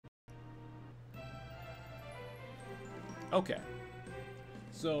Okay.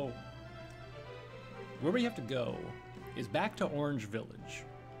 So, where we have to go is back to Orange Village.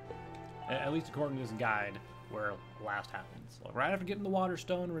 At least according to this guide, where last happens. So right after getting the Water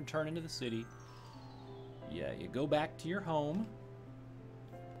Stone and return into the city, yeah, you go back to your home,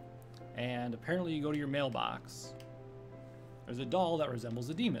 and apparently you go to your mailbox. There's a doll that resembles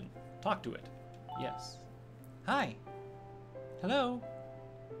a demon. Talk to it. Yes. Hi. Hello.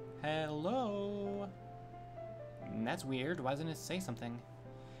 Hello. That's weird. Why doesn't it say something?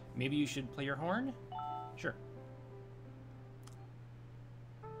 Maybe you should play your horn? Sure.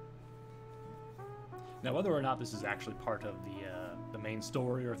 Now, whether or not this is actually part of the main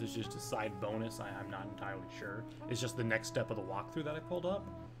story, or if this is just a side bonus, I'm not entirely sure. It's just the next step of the walkthrough that I pulled up.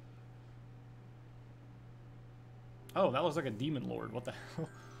 Oh, that looks like a demon lord. What the hell?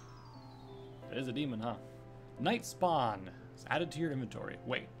 It is a demon, huh? Night Spawn. It's added to your inventory.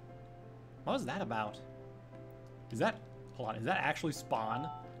 Wait. What was that about? Is that... Hold on. Is that actually Spawn?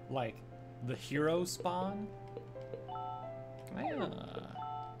 Like, the hero Spawn? Can I, look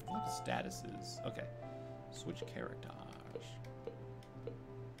at statuses. Okay. Switch characters.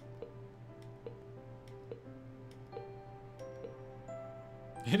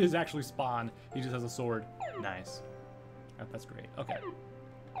 It is actually Spawn. He just has a sword. Nice. That's great. Okay.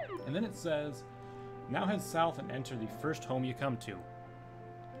 And then it says, now head south and enter the first home you come to.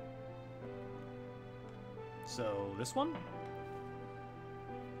 So, this one?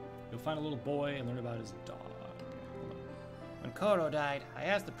 You'll find a little boy and learn about his dog. When Koro died, I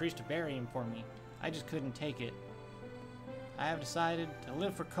asked the priest to bury him for me. I just couldn't take it. I have decided to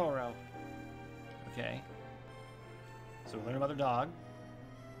live for Koro. Okay. So we learn about their dog.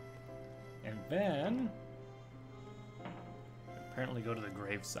 And then... apparently go to the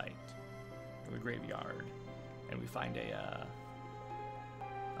grave site. Or the graveyard. And we find a,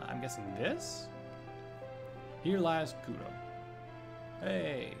 I'm guessing this? Here lies Kuro.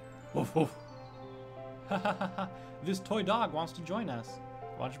 Hey! Woof woof! Ha ha ha ha! This toy dog wants to join us.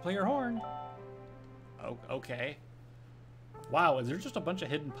 Why don't you play your horn? Oh, okay. Wow, is there just a bunch of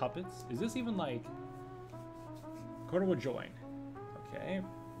hidden puppets? Is this even like... Kuro will join. Okay.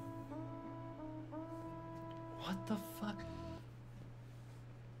 What the fuck?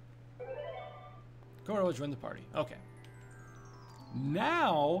 Kuro will join the party. Okay.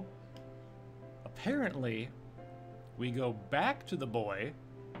 Now, apparently, we go back to the boy.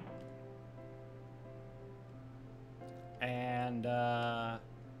 And, when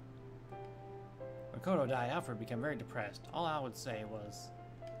Koro died, Alfred became very depressed. All I would say was,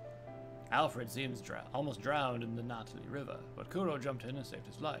 Alfred seems almost drowned in the Natali River, but Koro jumped in and saved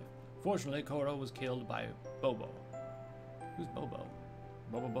his life. Fortunately, Koro was killed by Bobo. Who's Bobo?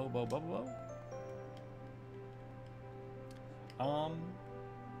 Bobo, Bobo, Bobo, Bobo? Hold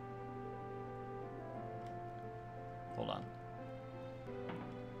on.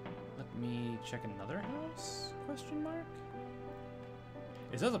 Let me check another house? Question mark?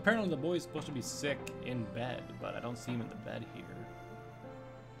 It says apparently the boy is supposed to be sick in bed, but I don't see him in the bed here.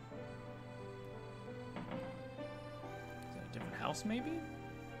 Is that a different house, maybe?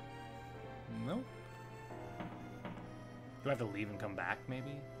 Nope. Do I have to leave and come back,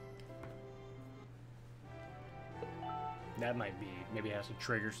 maybe? That might be. Maybe it has to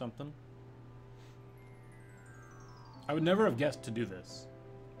trigger something. I would never have guessed to do this.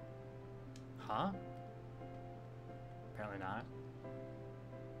 Huh? Apparently not.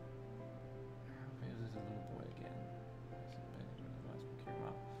 This is a little boy again.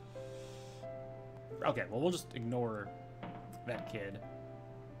 Okay, well, we'll just ignore that kid.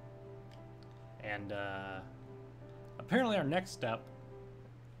 And apparently our next step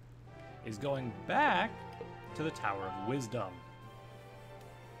is going back to the Tower of Wisdom.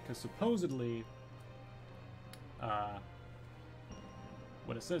 Because supposedly,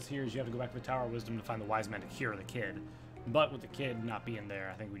 what it says here is you have to go back to the Tower of Wisdom to find the wise man to cure the kid. But with the kid not being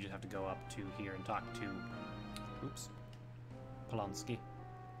there, I think we just have to go up to here and talk to, oops, Polonsky.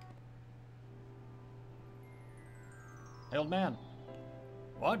 Hey, old man.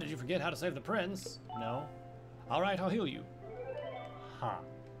 What? Did you forget how to save the prince? No. All right, I'll heal you. Huh.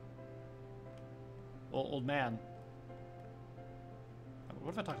 Well, old man.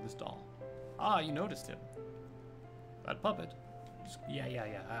 What if I talk to this doll? Ah, you noticed him. That puppet. Yeah,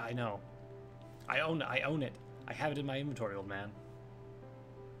 I know. I own it. I have it in my inventory, old man.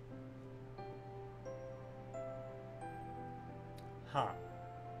 Huh.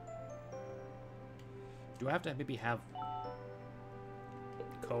 Do I have to maybe have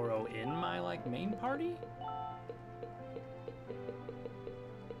Koro in my, like, main party?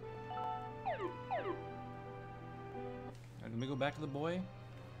 Let me go back to the boy,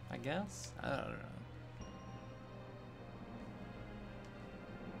 I guess? I don't know.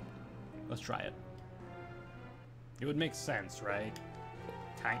 Let's try it. It would make sense, right?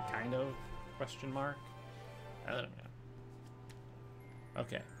 Kind of? Question mark? I don't know.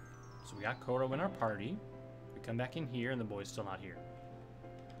 Okay. So we got Koro in our party. We come back in here and the boy's still not here.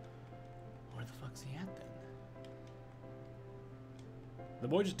 Where the fuck's he at then? The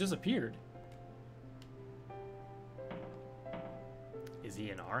boy just disappeared. Is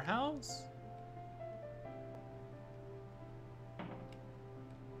he in our house?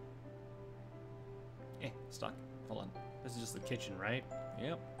 Stuck. Hold on. This is just the kitchen, right?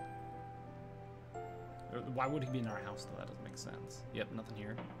 Yep. Why would he be in our house, though? That doesn't make sense. Yep, nothing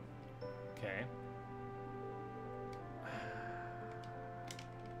here. Okay.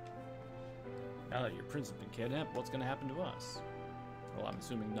 Now that your prince has been kidnapped, what's going to happen to us? Well, I'm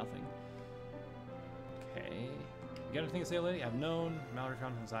assuming nothing. Okay. You got anything to say, lady? I've known Mallory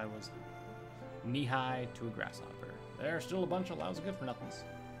found since I was knee-high to a grasshopper. There are still a bunch of lousy good-for-nothings.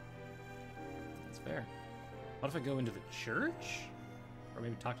 That's fair. What if I go into the church? Or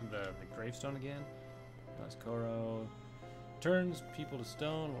maybe talk to the gravestone again? Realize Koro turns people to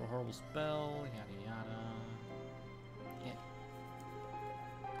stone. What a horrible spell. Yada yada. Yeah.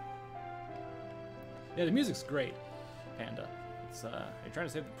 Yeah, the music's great, Panda. It's, are you trying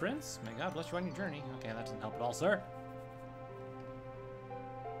to save the prince? May God bless you on your journey. Okay, that doesn't help at all, sir.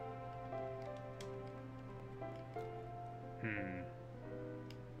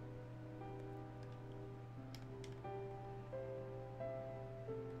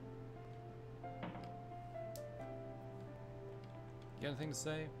 You got anything to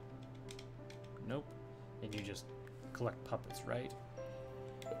say? Nope. And you just collect puppets, right?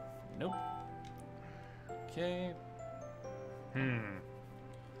 Nope. Okay.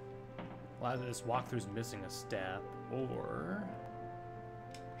 Well, either this walkthrough's missing a step, or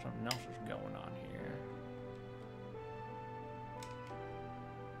something else is going on here.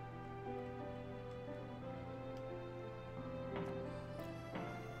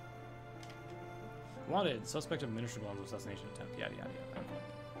 Wanted, suspect of Minister Blonde's assassination attempt. Yada yada yada. Okay.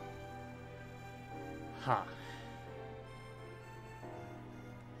 Huh.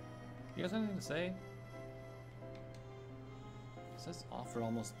 You guys have anything to say? It says Alfred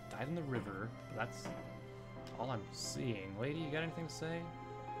almost died in the river, but that's all I'm seeing. Lady, you got anything to say?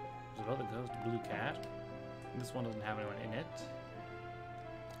 There's a boat that goes to Blue Cat. This one doesn't have anyone in it.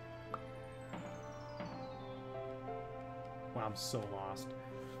 Wow, I'm so lost.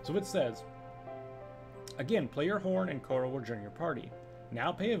 So it says, again, play your horn and Koro will join your party.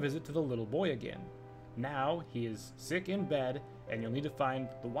 Now pay a visit to the little boy again. Now he is sick in bed, and you'll need to find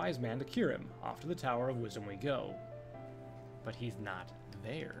the wise man to cure him. Off to the Tower of Wisdom we go. But he's not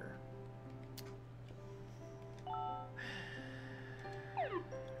there.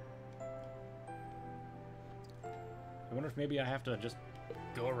 I wonder if maybe I have to just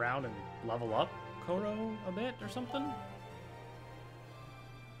go around and level up Koro a bit or something?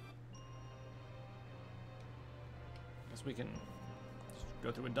 Guess we can just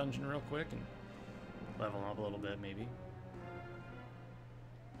go through a dungeon real quick and level him up a little bit, maybe.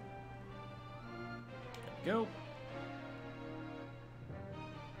 There we go.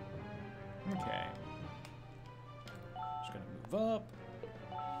 Okay. Just gonna move up.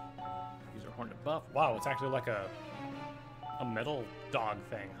 Use our horn to buff. Wow, it's actually like a metal dog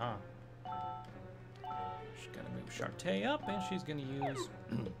thing, huh? She's gonna move Shartay up, and she's gonna use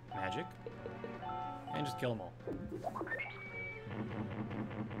magic. And just kill them all.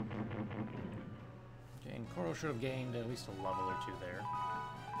 Okay, and Koro should have gained at least a level or two there.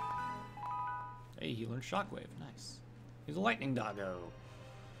 Hey, he learned Shockwave. Nice. He's a lightning doggo.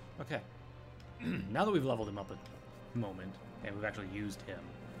 Okay. Now that we've leveled him up a moment, and we've actually used him,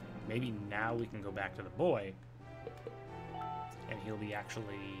 maybe now we can go back to the boy, and he'll be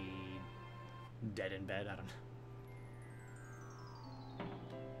actually dead in bed. I don't know.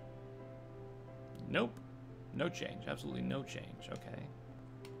 Nope. No change. Absolutely no change. Okay.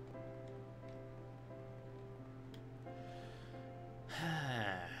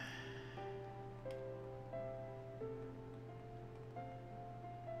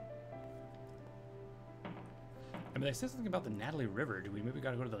 I mean, they said something about the Natalie River. Do we maybe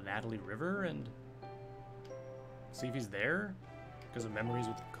gotta go to the Natalie River and see if he's there? Because of memories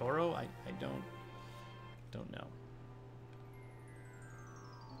with Koro? I don't know.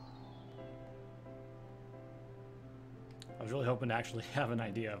 I was really hoping to actually have an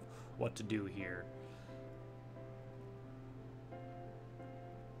idea of what to do here.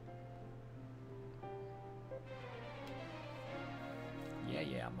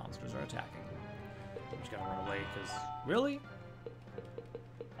 Yeah, monsters are attacking. I'm just gonna run away, because... Really?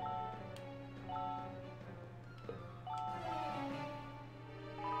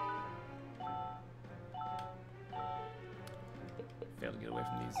 away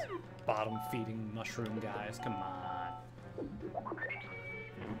from these bottom-feeding mushroom guys. Come on.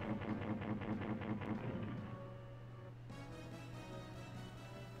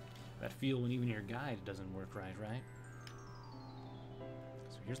 That feel when even your guide doesn't work right?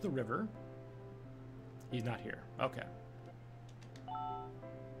 So here's the river. He's not here. Okay.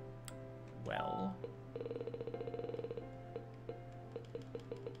 Well.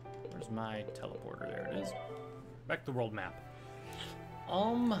 Where's my teleporter? There it is. Back to the world map.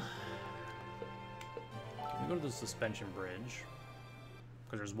 Can we go to the suspension bridge?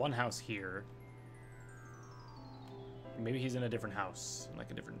 Because there's one house here. Maybe he's in a different house, in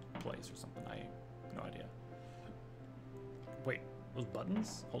like a different place or something. I have no idea. Wait, those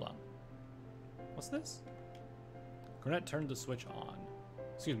buttons? Hold on. What's this? Cornet turned the switch on.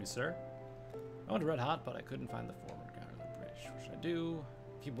 Excuse me, sir. I went to Red Hot, but I couldn't find the forward guard of the bridge. What should I do?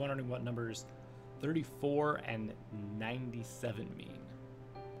 Keep wondering what numbers 34 and 97 mean.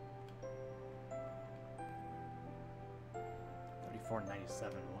 34 and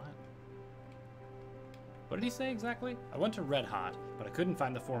 97, what? What did he say exactly? I went to Red Hot, but I couldn't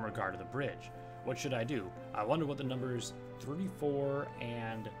find the former guard of the bridge. What should I do? I wonder what the numbers 34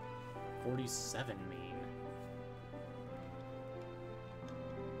 and 47 mean.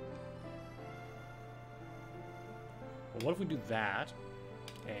 Well, what if we do that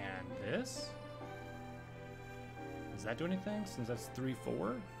and this? Does that do anything since that's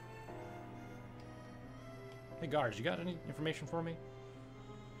 3-4? Hey guards, you got any information for me?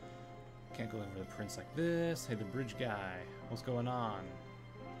 Can't go over the prince like this. Hey, the bridge guy, what's going on?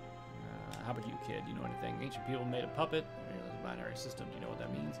 How about you, kid? You know anything? Ancient people made a puppet. A binary system. Do you know what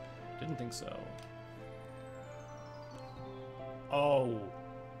that means? Didn't think so. Oh,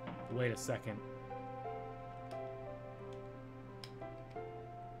 wait a second.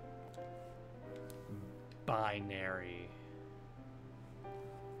 Binary.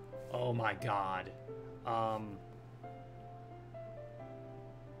 Oh my god.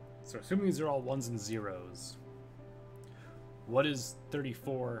 So assuming these are all ones and zeros, what is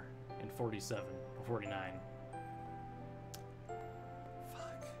 34 and 47 or 49?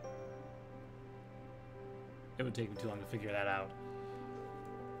 Fuck. It would take me too long to figure that out.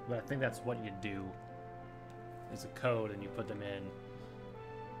 But I think that's what you do. Is a code and you put them in.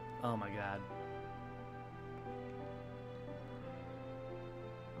 Oh my god.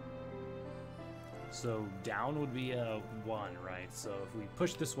 So down would be a 1, right? So if we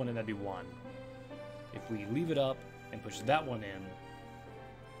push this one in, that'd be 1. If we leave it up and push that one in,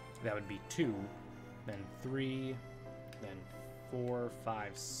 that would be 2, then 3, then 4,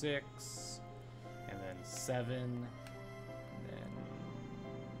 5, 6, and then 7, and then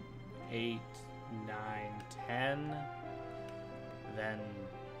 8, 9, 10, then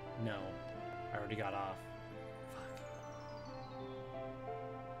no, I already got off.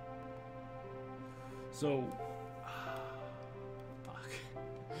 So, fuck.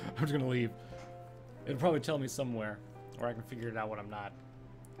 I'm just gonna leave. It'll probably tell me somewhere, or I can figure it out when I'm not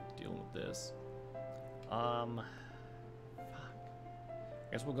dealing with this. Fuck.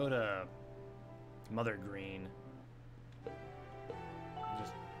 I guess we'll go to Mother Green.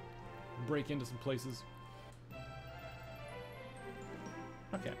 Just break into some places.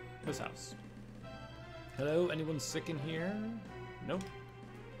 Okay, this house. Hello, anyone sick in here? Nope.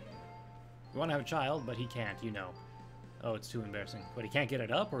 We want to have a child, but he can't, you know. Oh, it's too embarrassing. But he can't get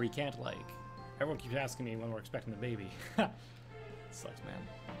it up, or he can't, like... Everyone keeps asking me when we're expecting the baby. Sucks, man.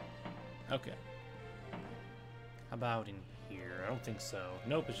 Okay. How about in here? I don't think so.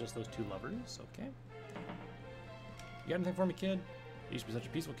 Nope, it's just those two lovers. Okay. You got anything for me, kid? It used to be such a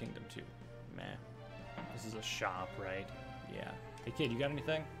peaceful kingdom, too. Meh. This is a shop, right? Yeah. Hey, kid, you got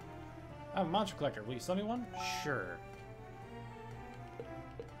anything? I'm a monster collector. Will you sell me one? Sure.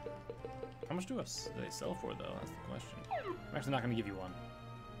 How much do they sell for, though? That's the question. I'm actually not going to give you one.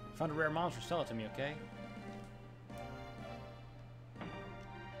 Found a rare monster, sell it to me, okay?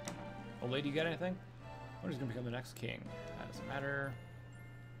 Old lady, you got anything? When is going to become the next king? That doesn't matter.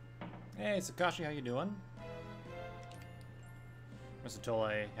 Hey, Sakashi, how you doing? Mr.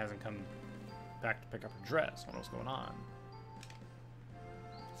 Tolle hasn't come back to pick up her dress. I wonder what's going on.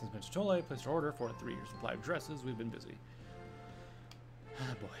 Since Mr. Tolle placed her order for a 3-year supply of dresses, we've been busy.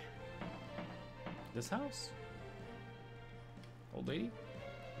 Ah, boy. This house? Old lady?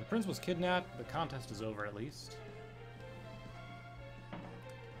 The prince was kidnapped. The contest is over, at least.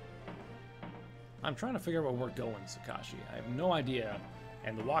 I'm trying to figure out where we're going, Sakashi. I have no idea,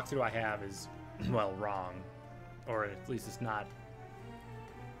 and the walkthrough I have is, well, wrong. Or at least it's not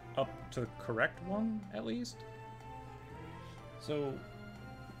up to the correct one, at least. So,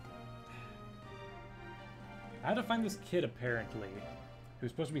 I had to find this kid, apparently. who's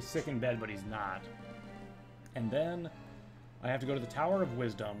supposed to be sick in bed, but he's not. And then I have to go to the Tower of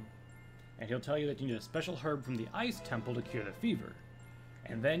Wisdom, and he'll tell you that you need a special herb from the Ice Temple to cure the fever.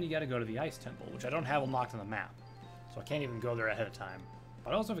 And then you gotta go to the Ice Temple, which I don't have unlocked on the map, so I can't even go there ahead of time.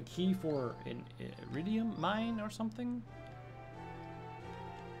 But I also have a key for an iridium mine or something.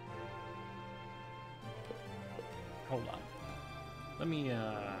 Hold on. Let me,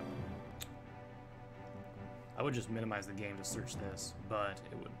 I would just minimize the game to search this, but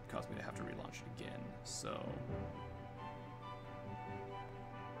it would cause me to have to relaunch it again, so...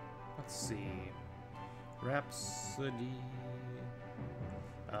 Let's see. Rhapsody...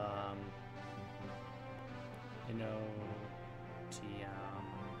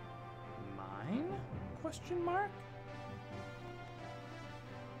 Mine? Question mark?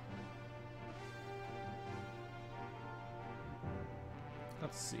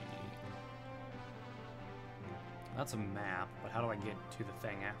 Let's see. That's a map, but how do I get to the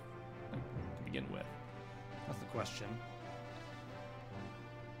thing to begin with? That's the question.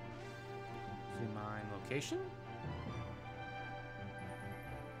 See mine location?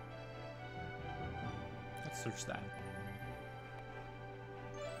 Let's search that.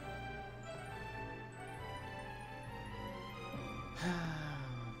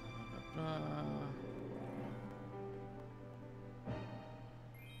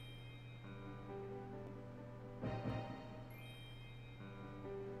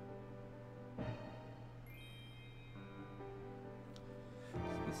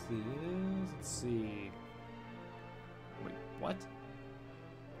 Let's see. Wait, what?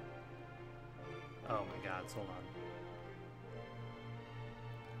 Oh my god, hold on.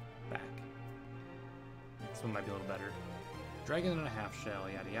 Back. This one might be a little better. Dragon and a half shell,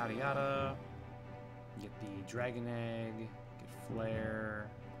 yada yada yada. Get the dragon egg, get flare.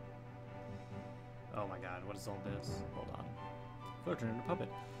 Oh my god, what is all this? Hold on. Flare turned into puppet.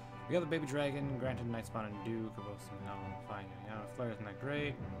 We got the baby dragon, granted night spawn and dew, could both somehow fine. Yeah, flare isn't that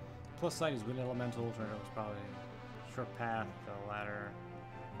great. Plus sight is wind elemental, tornado is probably short path, the ladder.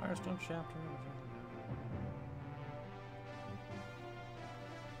 Firestone chapter.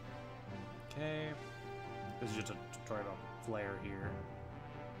 Okay. This is just a tutorial about flare here.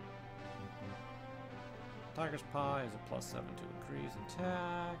 Tiger's Paw is a +7 to increase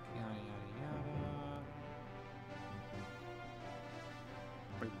attack. Yada yada yada.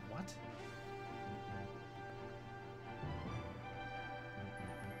 Wait, what?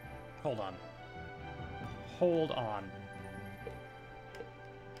 Hold on. Hold on.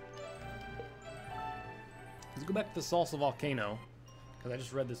 Let's go back to the Salsa Volcano, because I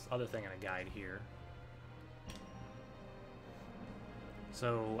just read this other thing in a guide here.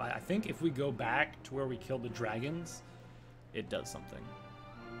 So I think if we go back to where we killed the dragons, it does something.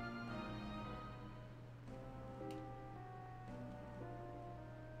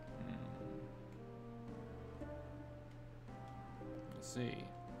 Let's see.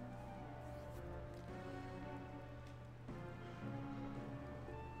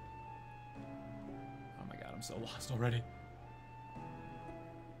 Oh my god, I'm so lost already.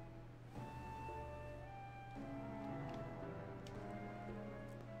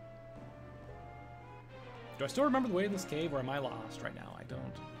 Do I still remember the way to this cave, or am I lost right now? I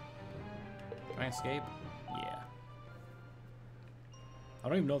don't. Can I escape? Yeah. I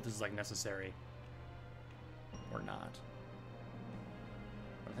don't even know if this is, like, necessary. Or not.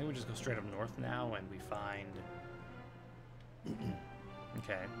 But I think we just go straight up north now, and we find...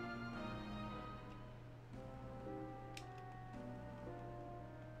 Okay.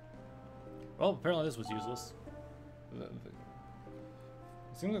 Well, apparently this was useless. It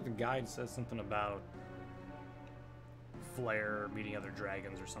seems like the guide says something about flare meeting other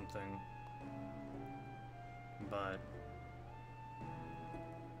dragons or something, but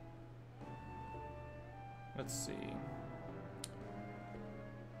let's see.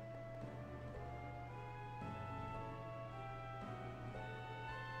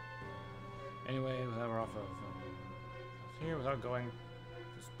 Anyway, we're off of here without going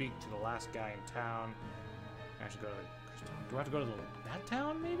to speak to the last guy in town. I should go to the... Do I have to go to that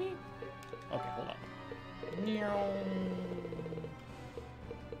town, maybe? Okay, hold on.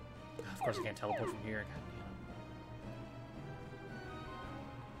 Of course I can't teleport from here.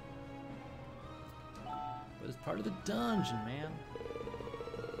 But it's part of the dungeon, man.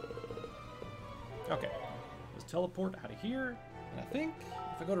 Okay. Let's teleport out of here. And I think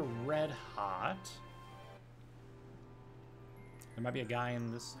if I go to Red Hot, there might be a guy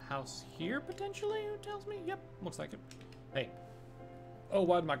in this house here, potentially, who tells me? Yep, looks like it. Hey. Oh,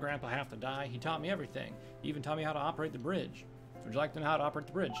 why did my grandpa have to die? He taught me everything. He even taught me how to operate the bridge. So would you like to know how to operate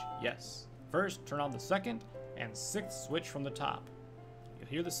the bridge? Yes. First, turn on the 2nd and 6th switch from the top.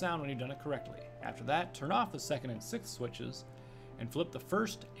 hear the sound when you've done it correctly. After that, turn off the 2nd and 6th switches and flip the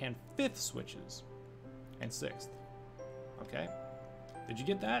 1st and 5th switches and 6th. Okay? Did you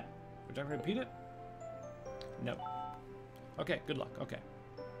get that? Would you like to repeat it? No. Okay, good luck. Okay.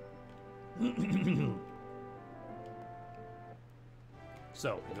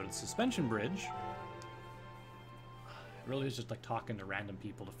 So, we go to the suspension bridge. It really is just like talking to random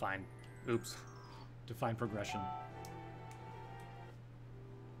people to find... Oops. To find progression.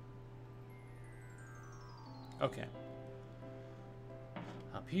 Okay.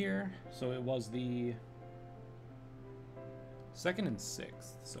 Up here, so it was the 2nd and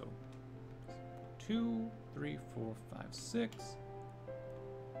 6th. So 2, 3, 4, 5, 6.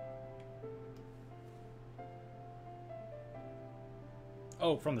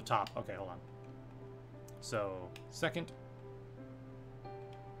 Oh, from the top. Okay, hold on. So 2nd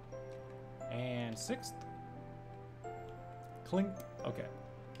and 6th. Clink. Okay.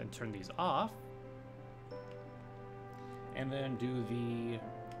 Then turn these off. And then do the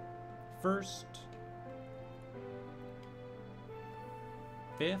 1st,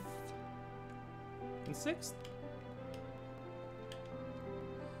 5th, and 6th.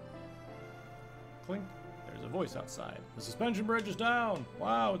 Clink. There's a voice outside. The suspension bridge is down.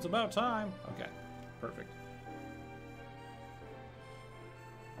 Wow, it's about time. Okay, perfect.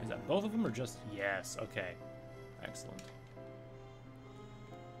 Is that both of them or just... Yes, okay. Excellent.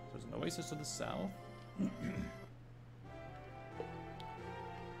 There's an oasis to the south.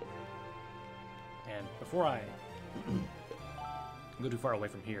 And before I go too far away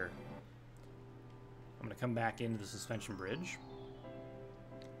from here, I'm going to come back into the suspension bridge.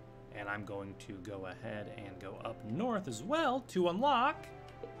 And I'm going to go ahead and go up north as well to unlock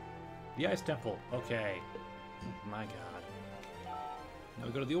the Ice Temple. Okay. My god. Now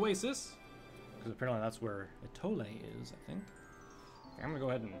we go to the Oasis, because apparently that's where Itole is, I think. Okay, I'm going to go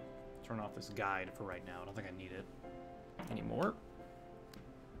ahead and turn off this guide for right now. I don't think I need it anymore.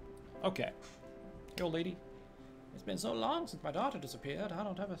 Okay. Hey, old lady. It's been so long since my daughter disappeared. I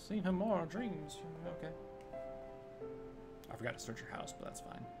don't ever seen her more in dreams. Okay. I forgot to search your house, but that's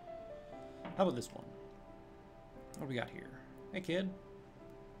fine. How about this one? What do we got here? Hey, kid.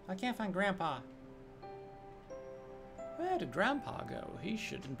 I can't find Grandpa. Where did Grandpa go? He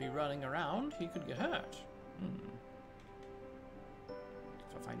shouldn't be running around. He could get hurt.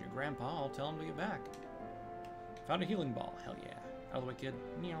 If I find your Grandpa, I'll tell him to get back. Found a healing ball. Hell yeah. Out of the way, kid.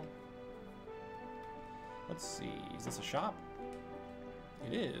 Meow. Let's see. Is this a shop?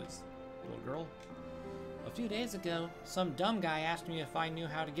 It is. Little girl. A few days ago, some dumb guy asked me if I knew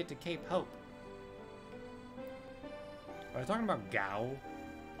how to get to Cape Hope. Are you talking about Gao?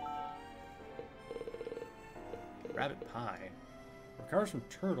 Rabbit pie. Recovers from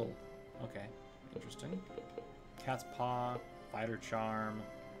turtle. Okay, interesting. Cat's paw. Fighter charm.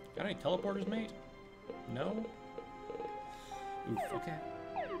 Got any teleporters, mate? No? Oof, okay.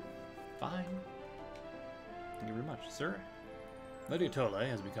 Fine. Thank you very much, sir. Lady Itole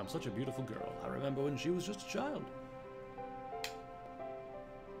has become such a beautiful girl. I remember when she was just a child.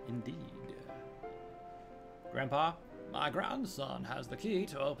 Indeed. Grandpa, my grandson has the key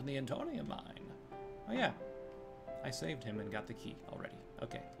to open the Antonium mine. Oh yeah. I saved him and got the key already.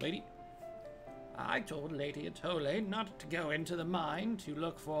 Okay, lady. I told Lady Itole not to go into the mine to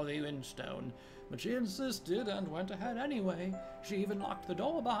look for the windstone, but she insisted and went ahead anyway. She even locked the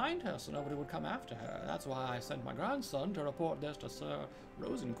door behind her so nobody would come after her. That's why I sent my grandson to report this to Sir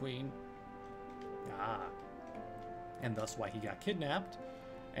Rosenqueen. Ah. And thus why he got kidnapped,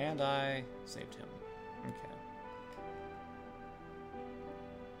 and I saved him. Okay.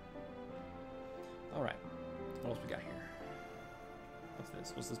 Alright. What else we got here? What's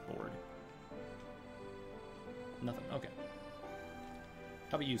this? What's this board? Nothing. Okay.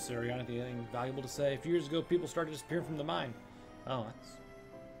 How about you, sir? You got anything valuable to say? A few years ago, people started disappearing from the mine. Oh, that's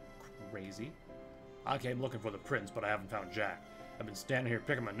crazy. I came looking for the prince, but I haven't found Jack. I've been standing here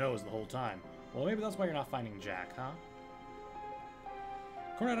picking my nose the whole time. Well, maybe that's why you're not finding Jack, huh?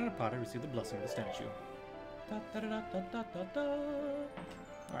 Cornet and Potter received the blessing of the statue. Da, da, da, da, da, da, da.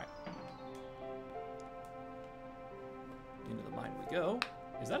 Alright. Into the mine we go.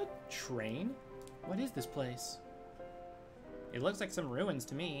 Is that a train? What is this place? It looks like some ruins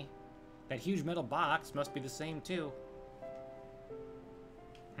to me. That huge metal box must be the same too.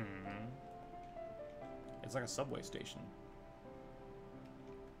 It's like a subway station.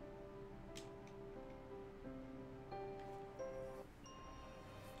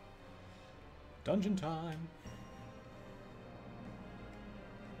 Dungeon time.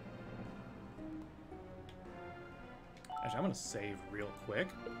 Actually, I'm gonna save real quick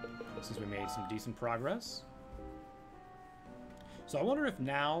since we made some decent progress. So I wonder if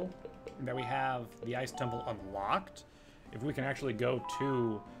now that we have the Ice Temple unlocked, if we can actually go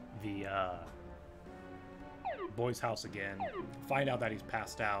to the boy's house again, find out that he's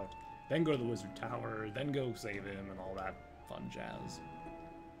passed out, then go to the Wizard Tower, then go save him, and all that fun jazz.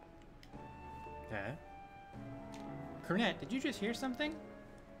 Okay. Cornet, did you just hear something?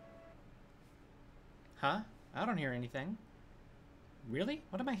 Huh? I don't hear anything. Really?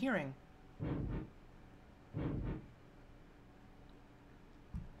 What am I hearing?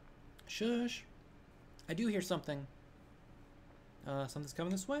 Shush. I do hear something. Something's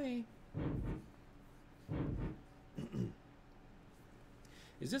coming this way.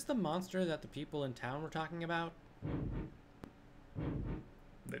 Is this the monster that the people in town were talking about?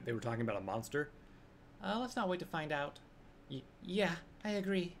 They were talking about a monster? Let's not wait to find out. Yeah, I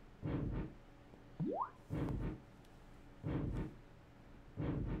agree.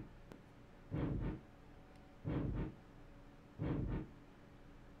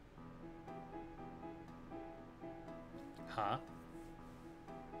 Huh?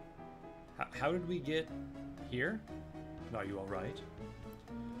 How did we get here? Are you alright?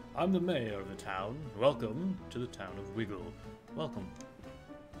 I'm the mayor of the town. Welcome to the town of Wiggle. Welcome.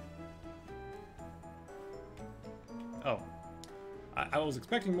 Oh. I was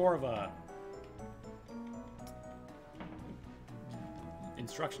expecting more of a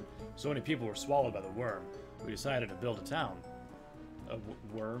instruction. So many people were swallowed by the worm. We decided to build a town. A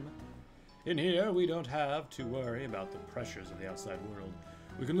worm? In here, we don't have to worry about the pressures of the outside world.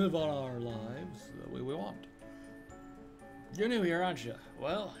 We can live on our lives the way we want. You're new here, aren't you?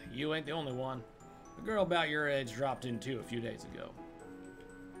 Well, you ain't the only one. A girl about your age dropped in too a few days ago.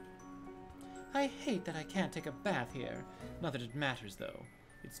 I hate that I can't take a bath here. Not that it matters, though.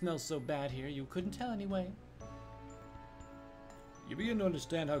 It smells so bad here you couldn't tell anyway. You begin to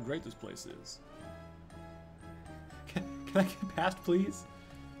understand how great this place is. Can I get past, please?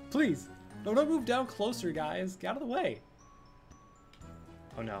 Please! No, don't move down closer, guys. Get out of the way.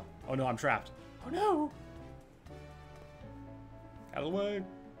 Oh no. Oh no, I'm trapped. Oh no! Out of the way.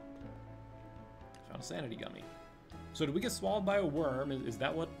 Found a sanity gummy. So did we get swallowed by a worm? Is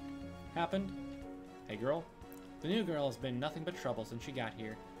that what happened? Hey girl? The new girl has been nothing but trouble since she got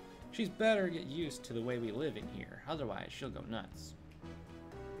here. She's better get used to the way we live in here, otherwise she'll go nuts.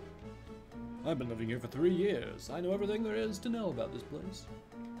 I've been living here for 3 years. I know everything there is to know about this place.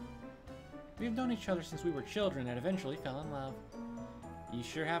 We've known each other since we were children and eventually fell in love. You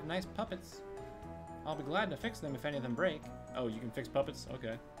sure have nice puppets. I'll be glad to fix them if any of them break. Oh, you can fix puppets?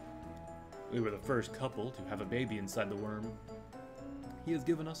 Okay. We were the first couple to have a baby inside the worm. He has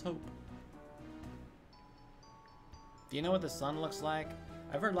given us hope. Do you know what the sun looks like?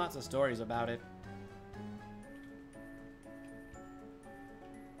 I've heard lots of stories about it.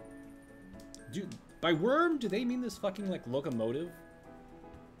 Dude, by worm, do they mean this fucking, like, locomotive?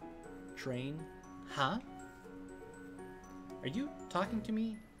 Train? Huh? Are you talking to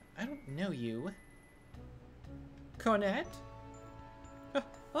me? I don't know you. Cornet?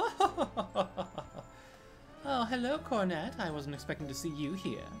 Oh, hello, Cornet. I wasn't expecting to see you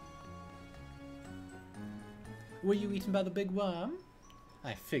here. Were you eaten by the big worm?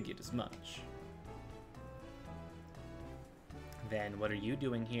 I figured as much. Then what are you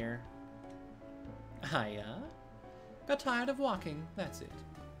doing here? I, got tired of walking, that's it.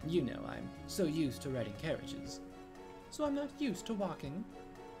 You know, I'm so used to riding carriages. So I'm not used to walking.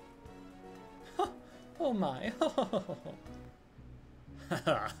 Oh my.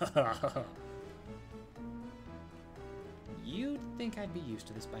 You'd think I'd be used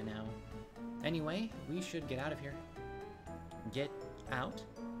to this by now. Anyway, we should get out of here. Get out?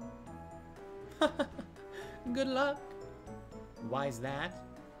 Good luck. Why's that?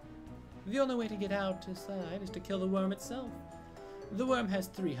 The only way to get out inside is to kill the worm itself. The worm has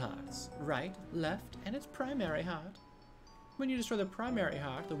 3 hearts, right, left, and its primary heart. When you destroy the primary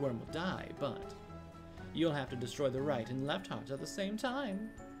heart, the worm will die, but you'll have to destroy the right and left hearts at the same time.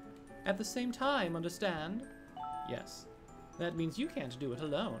 At the same time, understand? Yes. That means you can't do it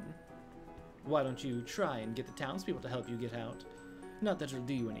alone. Why don't you try and get the townspeople to help you get out? Not that it'll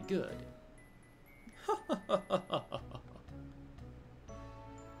do you any good.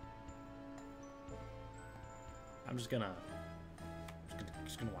 I'm just gonna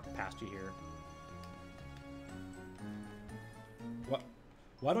walk past you here. What?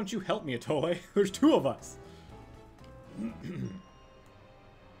 Why don't you help me, Atoy? There's 2 of us.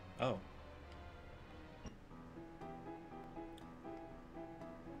 Oh.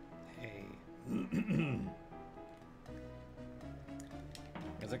 Hey.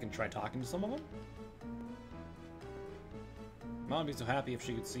 Guess I can try talking to some of them. Mom would be so happy if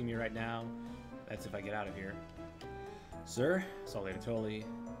she could see me right now. That's if I get out of here. Sir, saw Lady Tully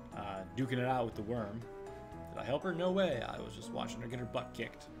duking it out with the worm. Did I help her? No way. I was just watching her get her butt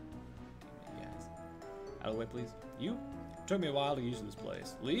kicked. Yes. Out of the way, please. You? Took me a while to get used to this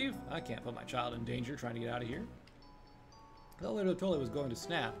place. Leave? I can't put my child in danger trying to get out of here. I thought Lady Tully was going to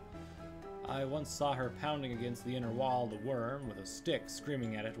snap. I once saw her pounding against the inner wall of the worm with a stick,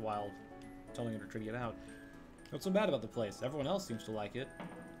 screaming at it while telling her to try to get out. What's so bad about the place? Everyone else seems to like it.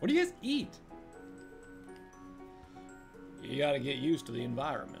 What do you guys eat? You gotta get used to the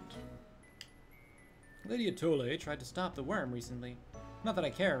environment. Lady Tully tried to stop the worm recently. Not that I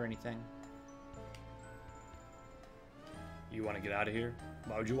care or anything. You want to get out of here?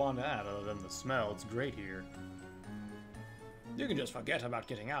 Why would you want that other than the smell? It's great here. You can just forget about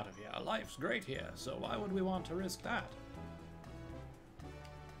getting out of here. Life's great here, so why would we want to risk that?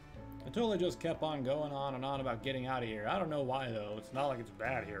 Tully just kept on going on and on about getting out of here. I don't know why, though. It's not like it's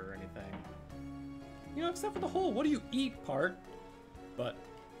bad here or anything. You know, except for the whole what do you eat part. But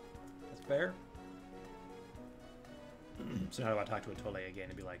that's fair. So now do I talk to Tully again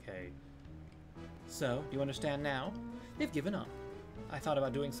and be like, hey. So, do you understand now? They've given up. I thought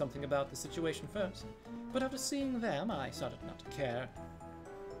about doing something about the situation first, but after seeing them, I started not to care.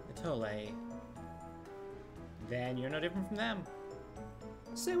 Tully. Then you're no different from them.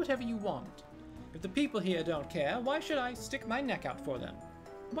 Say whatever you want. If the people here don't care, why should I stick my neck out for them?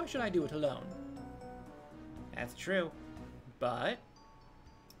 Why should I do it alone? That's true, but...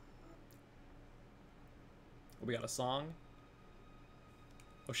 Oh, we got a song?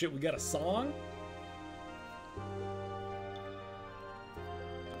 Oh shit, we got a song?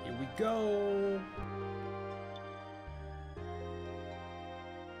 Here we go!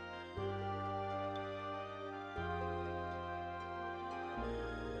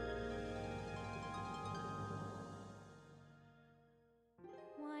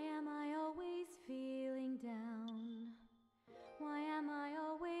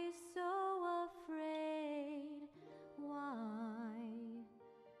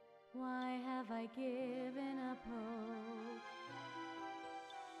 Given up hope.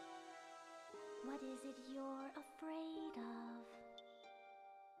 What is it you're afraid of?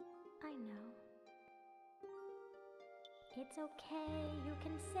 I know. It's okay, you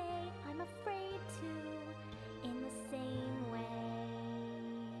can say I'm afraid too, in the same way.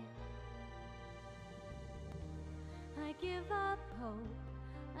 I give up hope,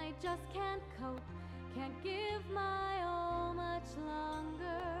 I just can't cope, can't give my all much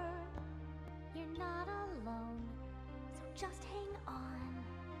longer. You're not alone, so just hang on.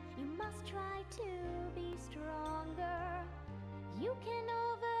 You must try to be stronger. You can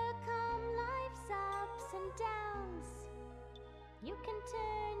overcome life's ups and downs. You can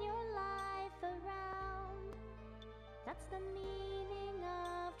turn your life around. That's the meaning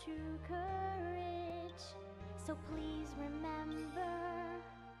of true courage. So please remember,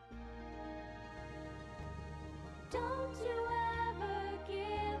 don't you ever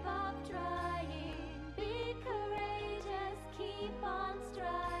give up trying. Be courageous, keep on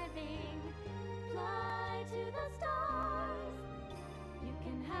striving. Fly to the stars. You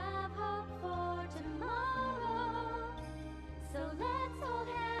can have hope for tomorrow. So let's hold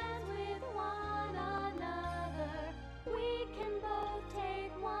hands with one another. We can both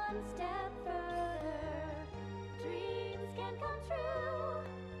take one step further. Dreams can come true.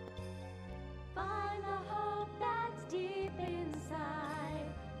 Find the hope that's deep inside.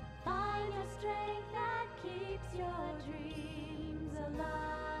 Find your strength that keeps your dreams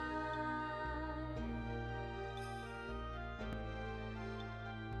alive.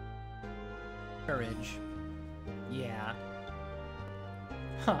 Courage. Yeah.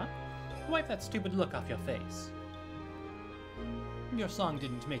 Huh? Wipe that stupid look off your face. Your song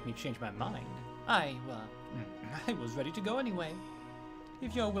didn't make me change my mind. I was ready to go anyway.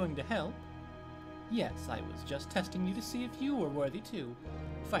 If you're willing to help. Yes, I was just testing you to see if you were worthy to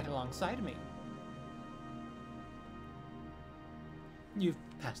fight alongside me. You've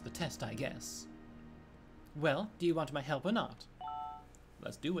passed the test, I guess. Well, do you want my help or not?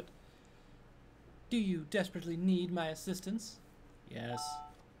 Let's do it. Do you desperately need my assistance? Yes.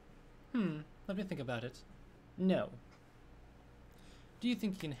 Let me think about it. No. Do you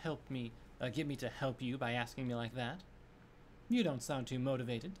think you can help me, get me to help you by asking me like that? You don't sound too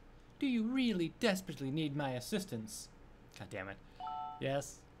motivated. Do you really desperately need my assistance? God damn it.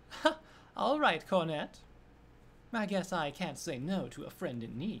 Yes. Ha! All right, Cornet. I guess I can't say no to a friend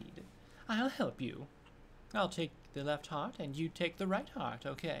in need. I'll help you. I'll take the left heart and you take the right heart,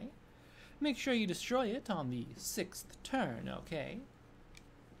 okay? Make sure you destroy it on the 6th turn, okay?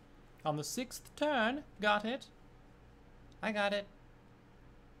 On the 6th turn. Got it? I got it.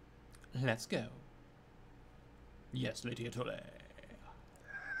 Let's go. Yes, Lady Ettore.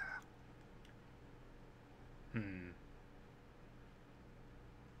 Hmm.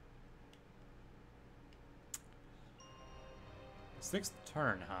 Sixth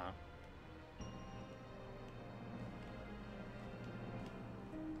turn, huh?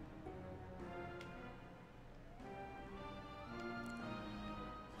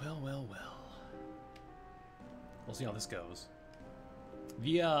 Well, well, well. We'll see how this goes.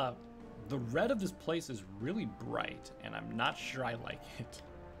 The red of this place is really bright, and I'm not sure I like it.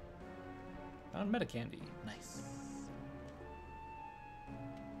 Found meta candy. Nice.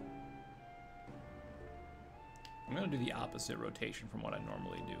 I'm gonna do the opposite rotation from what I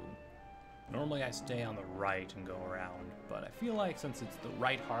normally do. Normally I stay on the right and go around, but I feel like since it's the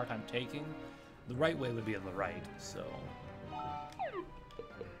right heart I'm taking, the right way would be on the right, so...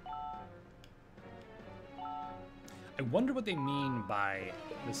 I wonder what they mean by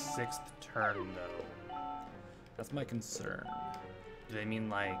the sixth turn, though. That's my concern. Do they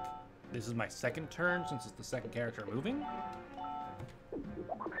mean, like, this is my second turn since it's the second character moving?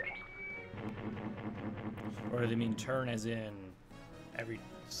 Or do they mean turn as in every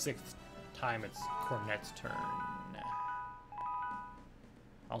sixth time it's Cornet's turn?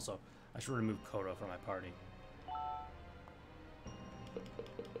 Also, I should remove Kodo from my party.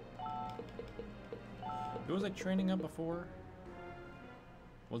 Who was I training up before?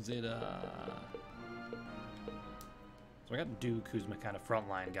 Was it, So I got Duke, who's my kind of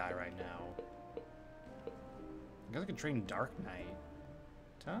frontline guy right now. I guess I could train Dark Knight.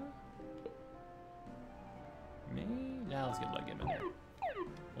 Huh? Me? Now let's get him in there.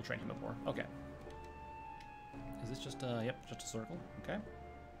 We'll train him up more. Okay. Is this just yep, just a circle. Okay.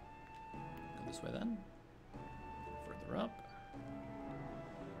 Go this way then. Further up.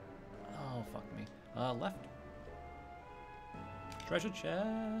 Oh, fuck me. Left. Treasure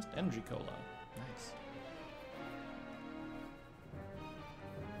chest. Energy cola. Nice.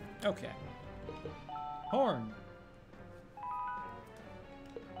 Okay. Horn.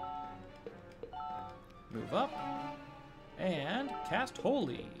 Move up. And cast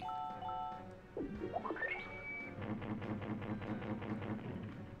Holy.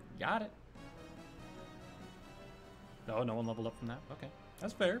 Got it. No, no one leveled up from that? Okay.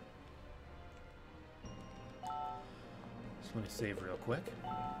 That's fair. So let me save real quick.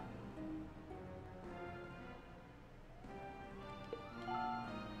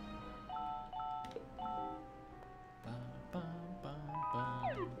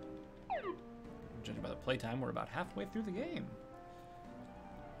 Judging by the playtime, we're about halfway through the game.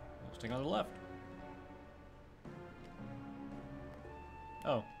 Let's take on the left.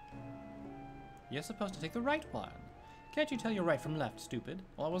 Oh. You're supposed to take the right one. Can't you tell your right from left, stupid?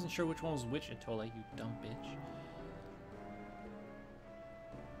 Well, I wasn't sure which one was which, Ettore, you dumb bitch.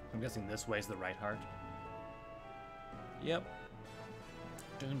 I'm guessing this way's the right heart. Yep.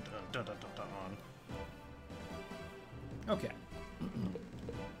 Dun, dun, dun, dun, dun, dun. Okay.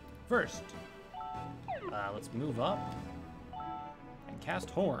 First, let's move up and cast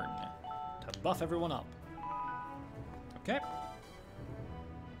Horn to buff everyone up. Okay.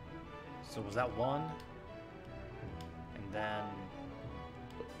 So was that one? And then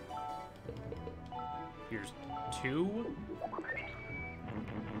here's two.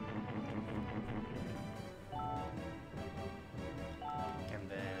 And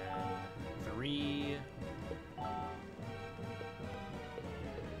then three.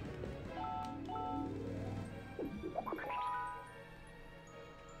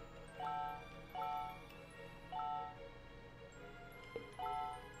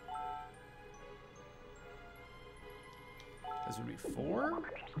 This would be 4.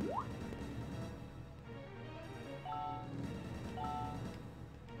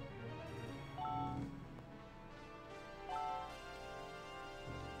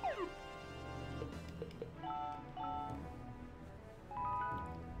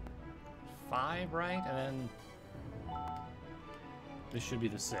 Five, right? And then this should be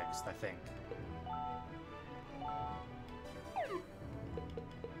the 6th, I think.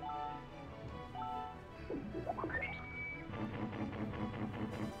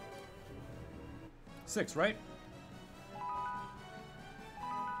 Six, right?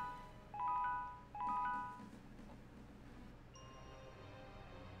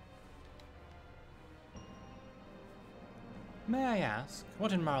 May I ask,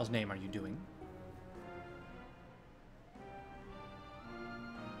 what in Marl's name are you doing?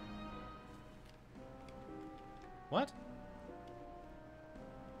 What?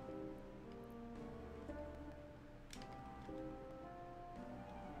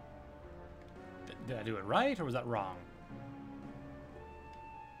 Did I do it right, or was that wrong?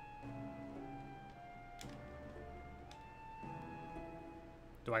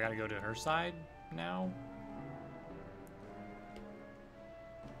 Do I gotta go to her side now?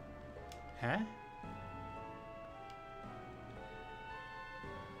 Huh?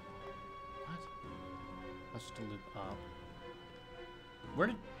 What? Let's just loop up. Where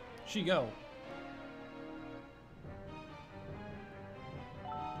did she go?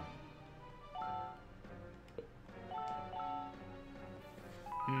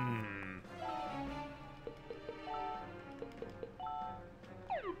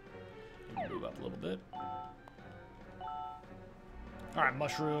 Move up a little bit. Alright,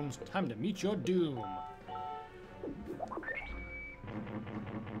 mushrooms, time to meet your doom.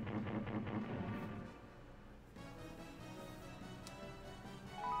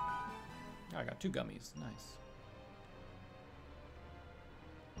 I got 2 gummies, nice.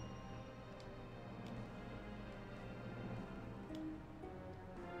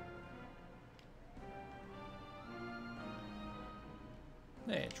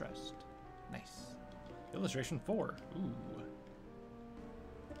 Hey, trust. Nice. Illustration 4. Ooh.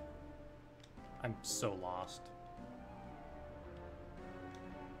 I'm so lost.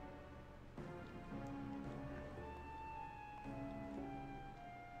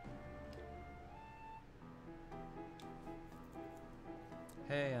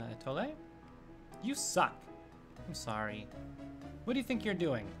 Hey, Tole? You suck. I'm sorry. What do you think you're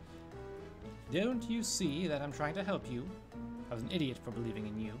doing? Don't you see that I'm trying to help you? I was an idiot for believing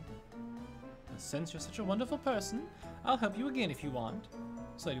in you. And since you're such a wonderful person, I'll help you again if you want.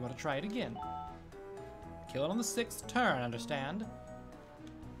 So you want to try it again. Kill it on the 6th turn, understand?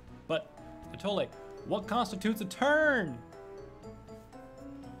 But, Tole, what constitutes a turn?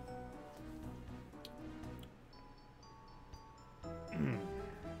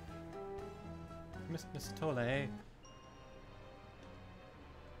 Miss Tole. If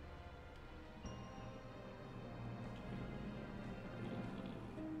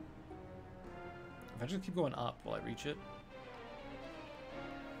I just keep going up, will I reach it?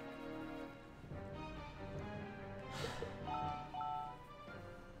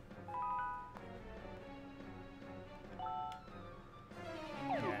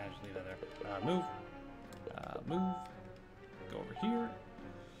 Yeah, just leave that there. Move. Move. Go over here.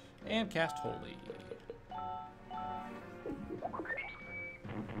 And cast Holy.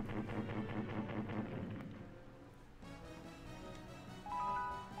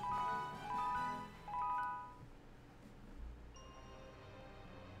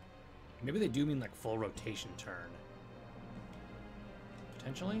 Maybe they do mean like full rotation turn.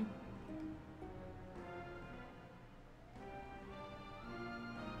 Potentially?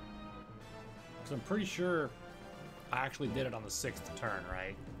 Because I'm pretty sure I actually did it on the 6th turn,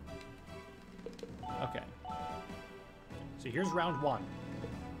 right? Okay. So here's round 1.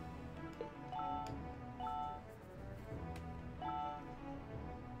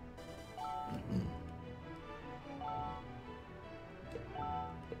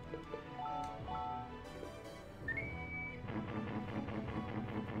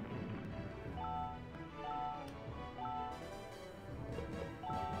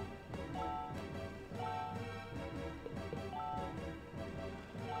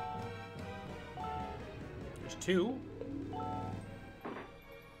 There's 2.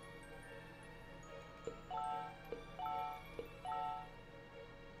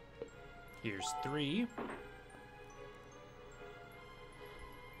 Here's 3.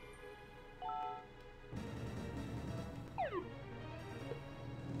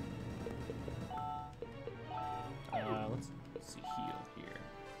 Let's see, heal here.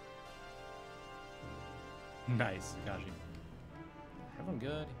 Nice, Kaji. Everyone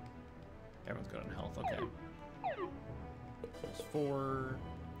good? Everyone's good on health, okay. There's 4.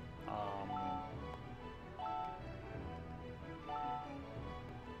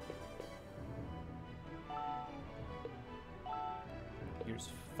 Here's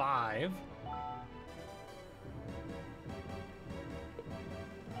 5.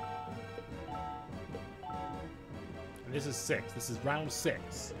 And this is 6. This is round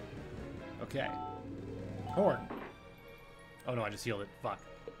 6. Okay. Horn. Oh no, I just healed it. Fuck.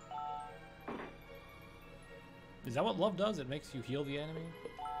 Is that what love does? It makes you heal the enemy?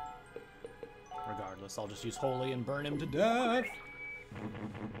 Regardless, I'll just use Holy and burn him to death.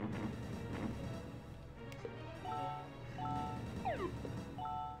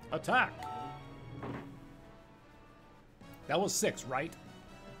 Attack! That was 6, right?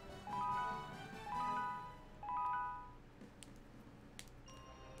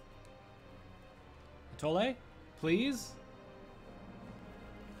 Tole, please?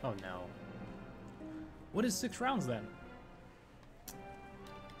 Oh no. What is 6 rounds then?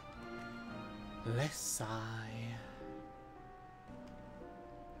 Let's sigh.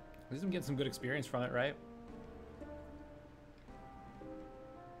 At least I'm getting some good experience from it, right?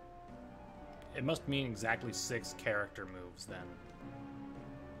 It must mean exactly 6 character moves then.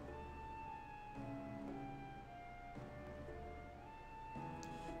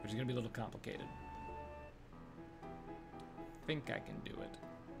 Which is gonna be a little complicated. Think I can do it.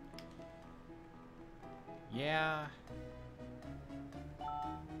 Yeah.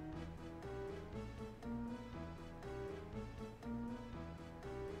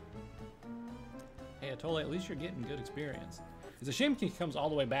 Hey, Atole, at least you're getting good experience. It's a shame he comes all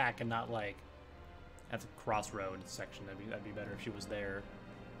the way back and not like at the crossroads section. That'd be better if she was there.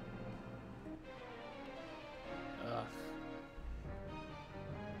 Ugh.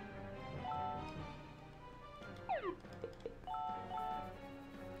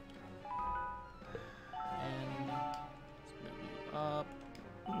 And let's move you up.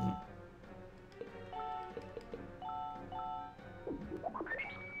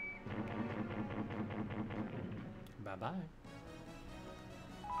 Bye-bye.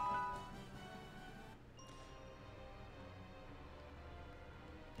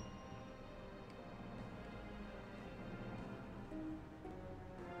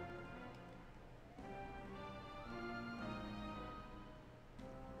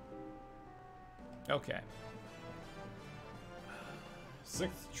 Okay.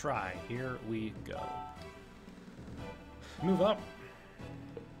 6th try. Here we go. Move up.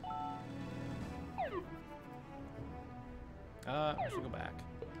 I should go back.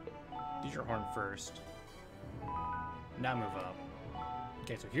 Use your horn first. Now move up.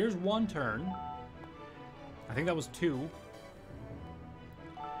 Okay, so here's 1 turn. I think that was 2.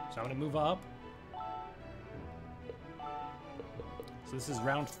 So I'm gonna move up. So this is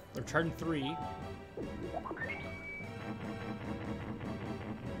turn 3.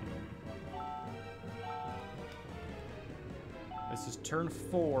 This is turn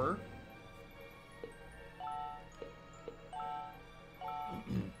 4.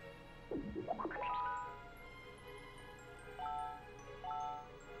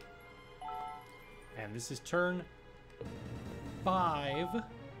 And this is turn 5.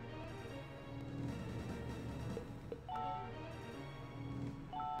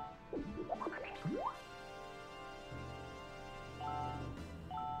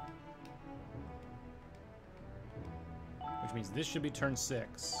 Which means this should be turn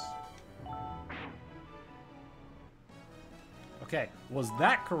 6. Okay, was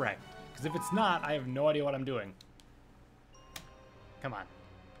that correct? Because if it's not, I have no idea what I'm doing. Come on.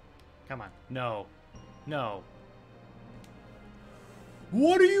 Come on. No. No.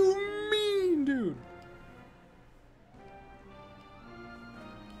 What do you mean, dude?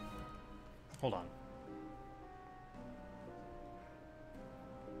 Hold on.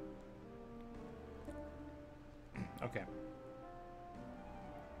 Okay.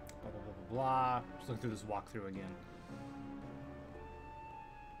 Blah, blah, blah, blah, blah. Just look through this walkthrough again.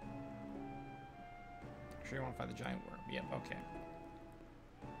 Sure you want to fight the giant worm? Yep, okay.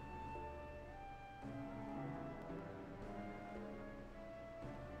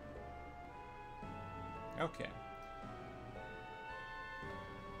 Okay.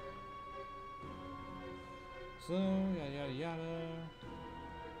 So, yada yada yada.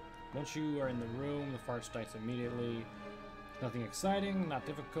 Once you are in the room, the fart starts immediately. Nothing exciting, not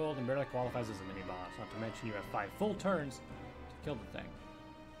difficult, and barely qualifies as a mini-boss. Not to mention you have 5 full turns to kill the thing.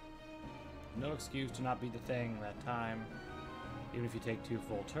 No excuse to not beat the thing that time. Even if you take 2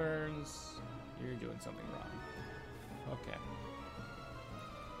 full turns, you're doing something wrong. Okay.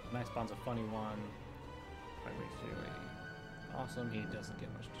 Nice spawn's a funny one. Quite really awesome. He doesn't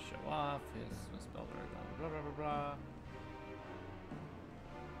get much to show off. His misspelled blah blah blah blah blah.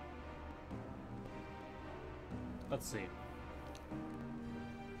 Let's see.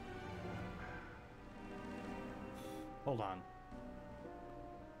 Hold on.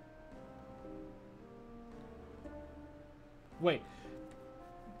 Wait.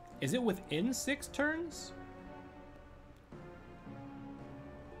 Is it within 6 turns?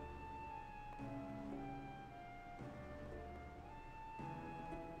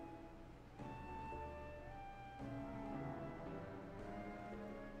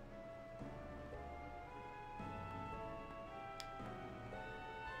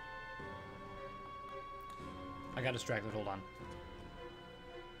 I got distracted, hold on.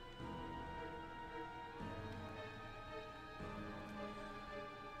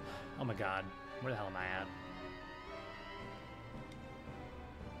 Oh my god, where the hell am I at?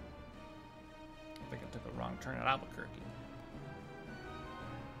 I think I took a wrong turn at Albuquerque.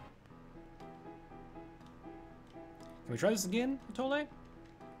 Can we try this again, Atole?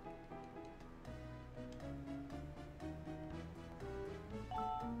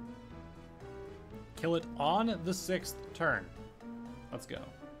 Kill it on the 6th turn. Let's go.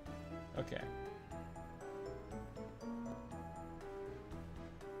 Okay.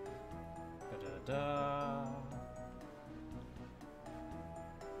 Da-da-da.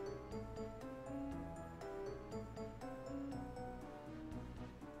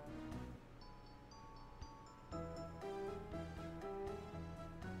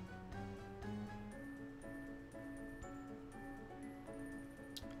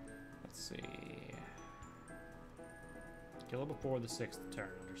 Let's see. Kill it before the 6th turn,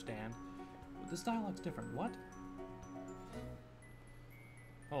 understand? But this dialogue's different. What?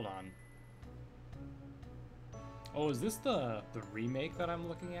 Hold on. Oh, is this the remake that I'm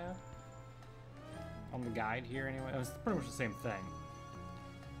looking at? On the guide here, anyway? Oh, it's pretty much the same thing.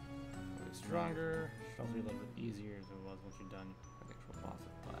 A little stronger. Should also be a little bit easier than it was once you're done with the actual boss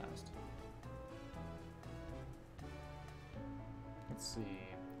at last. Let's see.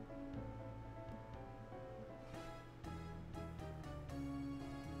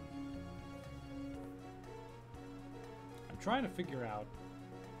 I'm trying to figure out.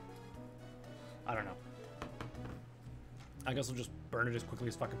 I don't know. I guess I'll just burn it as quickly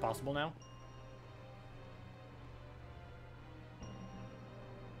as fucking possible now.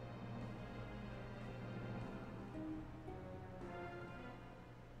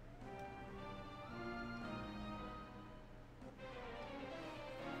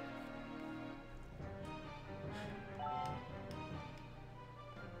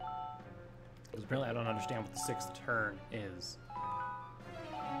 Because apparently I don't understand what the 6th turn is.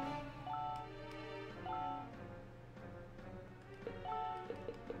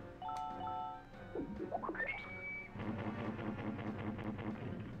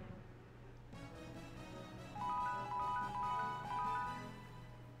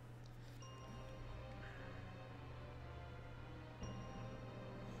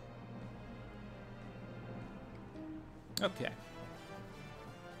 Okay.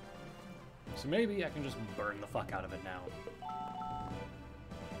 So maybe I can just burn the fuck out of it now.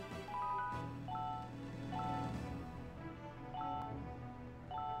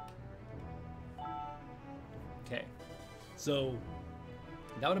 Okay. So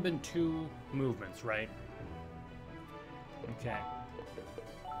that would have been 2 movements, right? Okay.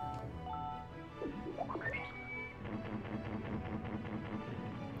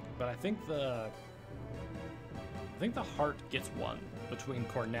 But I think the heart gets one between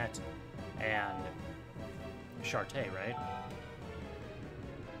Cornet and Charté, right?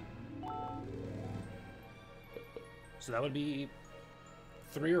 So that would be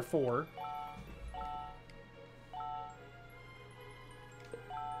 3 or 4.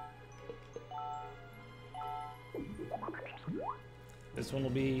 This one will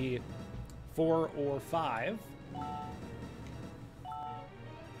be 4 or 5.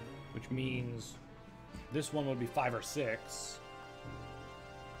 Which means this one would be 5 or 6.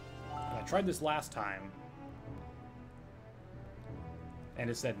 And I tried this last time. And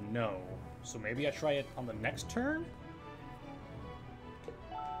it said no. So maybe I try it on the next turn?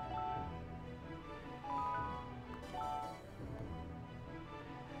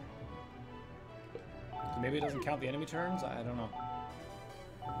 So maybe it doesn't count the enemy turns? I don't know.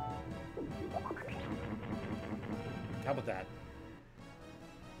 How about that?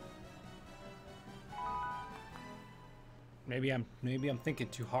 Maybe I'm thinking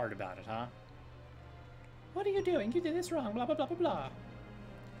too hard about it, huh? What are you doing? You did this wrong. Blah blah blah blah blah.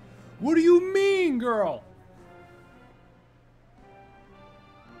 What do you mean, girl?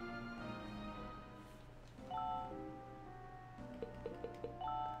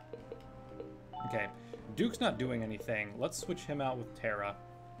 Okay, Duke's not doing anything. Let's switch him out with Terra.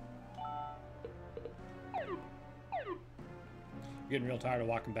 Getting real tired of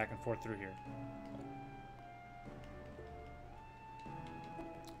walking back and forth through here.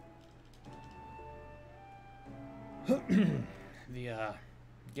 The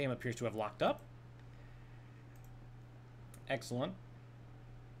game appears to have locked up. Excellent.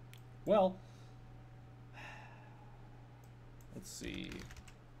 Well, let's see.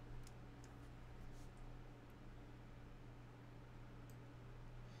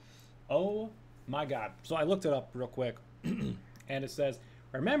 Oh my god. So I looked it up real quick, and it says,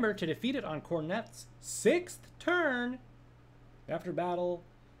 remember to defeat it on Cornet's 6th turn. After battle,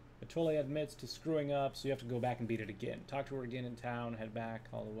 Atole admits to screwing up, so you have to go back and beat it again. Talk to her again in town, head back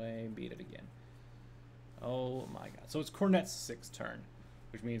all the way, beat it again. Oh my god. So it's Cornet's 6th turn,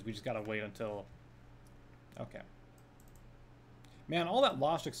 which means we just gotta wait until... Okay. Man, all that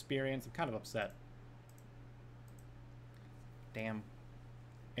lost experience, I'm kind of upset. Damn.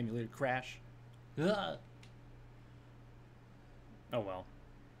 Emulator crash. Ugh. Oh well.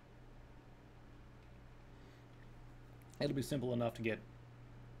 It'll be simple enough to get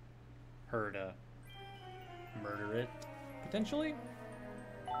her to murder it, potentially.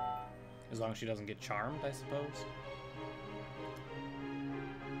 As long as she doesn't get charmed, I suppose.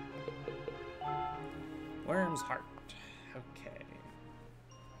 Worm's heart. Okay.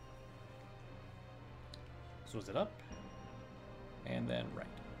 So is it up? And then right.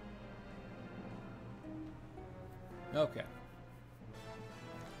 Okay.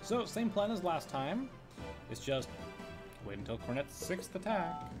 So, same plan as last time. It's just wait until Cornet's 6th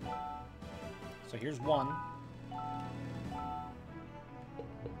attack. So here's one.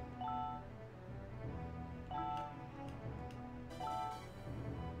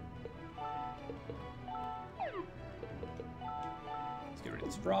 Let's get rid of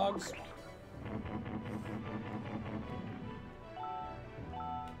these frogs.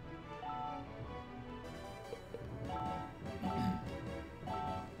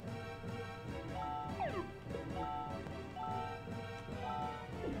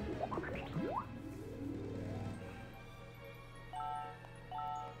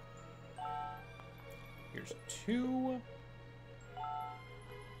 Here's 2.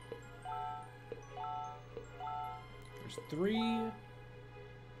 There's 3.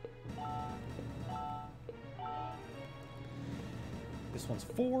 This one's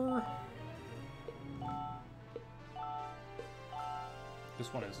 4.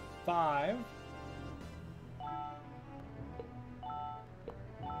 This one is 5.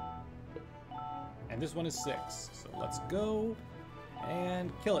 And this one is 6. So let's go and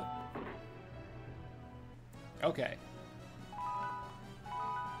kill it. Okay.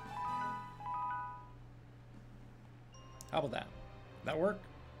 How about that? That work?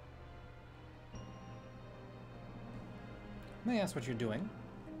 May I ask what you're doing?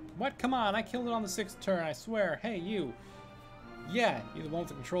 What? Come on, I killed it on the 6th turn, I swear. Hey, you. Yeah, you're the one with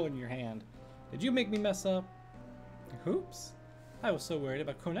the controller in your hand. Did you make me mess up? Oops. I was so worried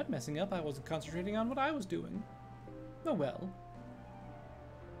about Cornet messing up, I wasn't concentrating on what I was doing. Oh well.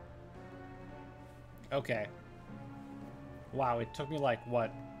 Okay. Wow, it took me like,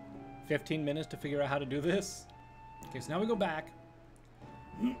 what, 15 minutes to figure out how to do this? Okay, so now we go back.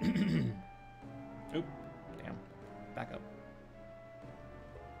 Oop, damn. Back up.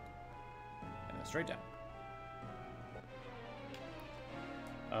 And then straight down.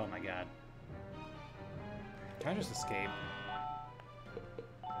 Oh my god. Can I just escape?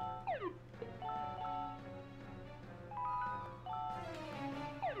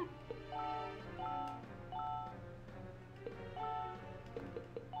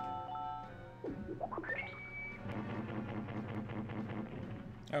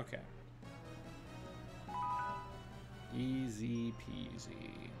 Okay. Easy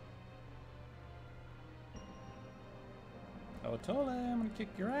peasy. Oh, Tole, I'm gonna kick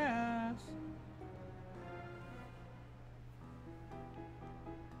your ass.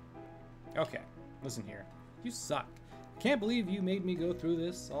 Okay, listen here. You suck. Can't believe you made me go through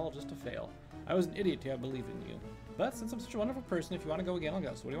this all just to fail. I was an idiot to have believed in you. But since I'm such a wonderful person, if you want to go again, I'll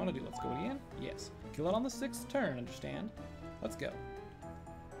go. So what do you want to do? Let's go again? Yes. Kill it on the 6th turn, understand? Let's go.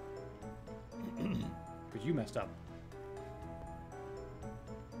 Because you messed up.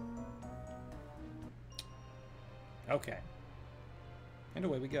 Okay. And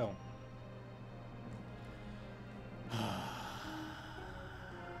away we go.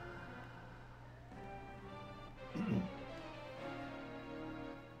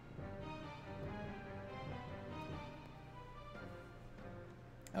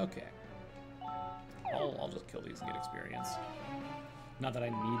 Okay. I'll just kill these and get experience. Not that I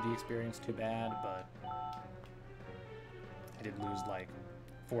need the experience too bad, but I did lose like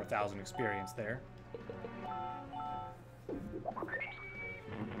 4,000 experience there.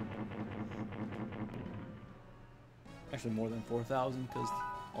 Actually more than 4,000 because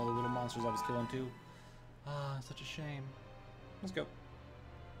all the little monsters I was killing too. Ah, such a shame. Let's go.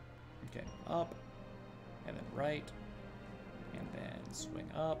 Okay, up, and then right, and then swing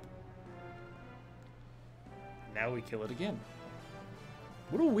up. Now we kill it again.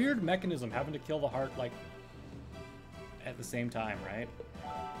 What a weird mechanism, having to kill the heart, like, at the same time, right?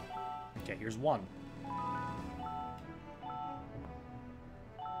 Okay, here's one.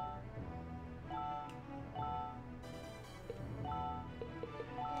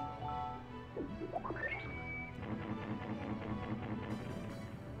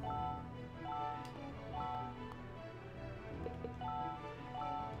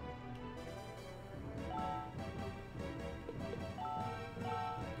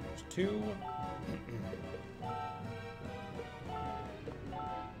 There's 2.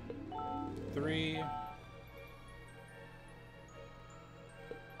 3.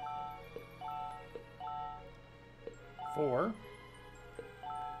 4. 4,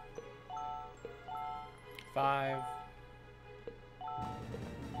 5.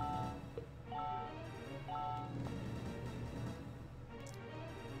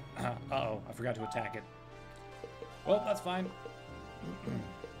 Uh-oh, I forgot to attack it. Well, that's fine.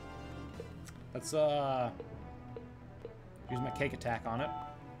 Let's use my cake attack on it.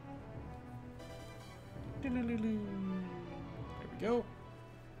 There we go.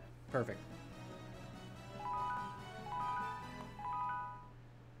 Perfect.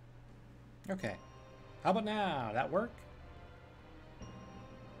 Okay. How about now? That work?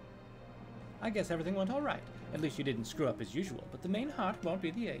 I guess everything went all right. At least you didn't screw up as usual, but the main heart won't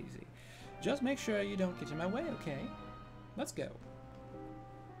be the easy. Just make sure you don't get in my way, okay? Let's go.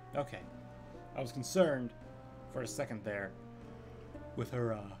 Okay. I was concerned for a second there with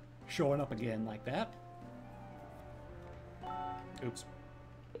her showing up again like that. Oops.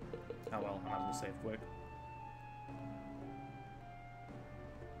 Oh well, I might as well save quick.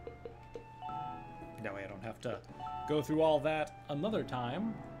 That way I don't have to go through all that another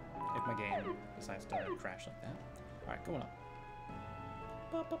time if my game decides to crash like that. Alright, going on.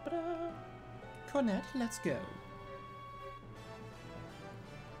 Ba-ba-ba-da. Cornet, let's go.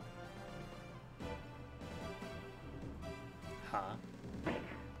 Huh?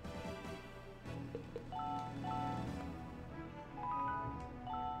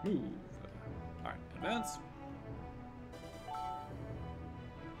 Move. Alright, advance.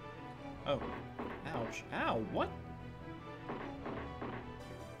 Oh. Ouch. Ow, what?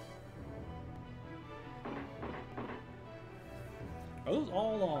 Are those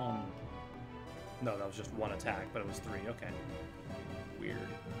all on? No, that was just one attack, but it was 3. Okay. Weird.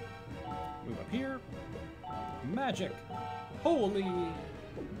 Move up here. Magic. Holy.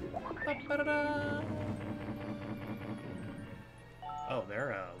 Ba-ba-da-da. Oh, they're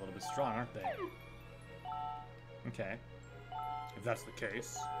a little bit strong, aren't they? Okay. If that's the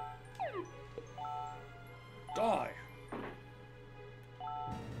case. Die.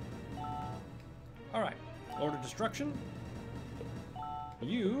 Alright. Order destruction.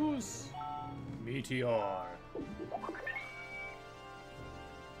 Use Meteor.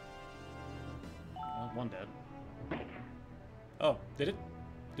 Well, one dead. Oh, did it?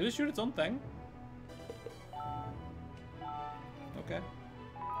 Did it shoot its own thing? Okay.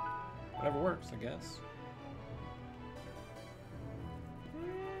 Whatever works, I guess.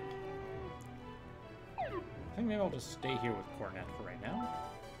 I think maybe I'll just stay here with Cornet for right now.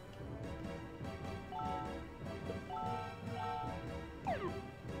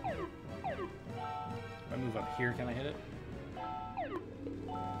 If I move up here, can I hit it?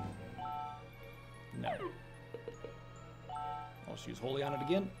 No. I'll just use Holy on it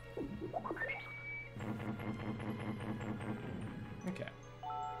again. Okay.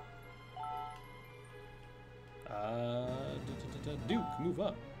 Duke, move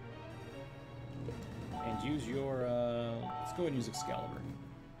up. And use your, let's go ahead and use Excalibur.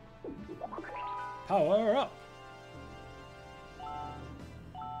 Power up!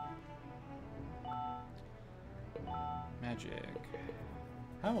 Magic.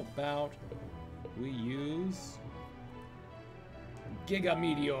 How about we use Giga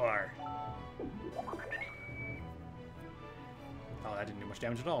Meteor? Oh, that didn't do much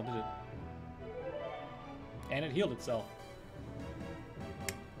damage at all, did it? And it healed itself.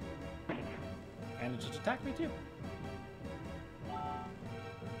 And it just attacked me too.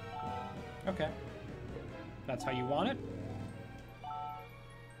 Okay. That's how you want it?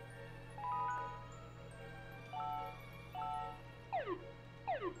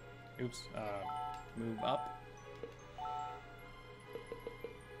 Oops. Move up.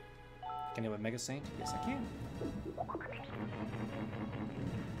 Can I hit with Mega Saint? Yes, I can.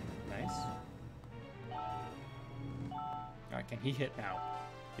 Nice. Alright, can he hit now?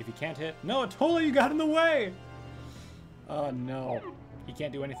 If he can't hit... No, totally you got in the way! Oh, no. He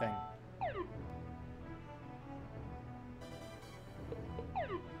can't do anything.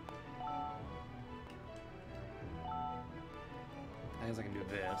 I guess I can do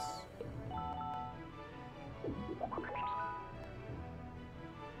this.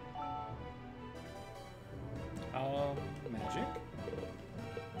 Magic.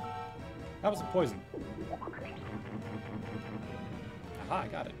 How was the poison? Aha, I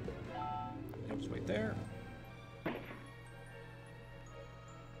got it. I'll just wait there.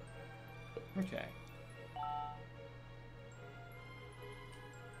 Okay.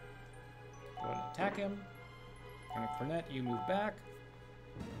 Go ahead and attack him. And Cornet, you move back.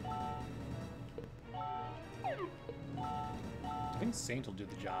 I think Saint will do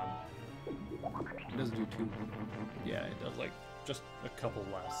the job. It doesn't do too... Yeah, it does like just a couple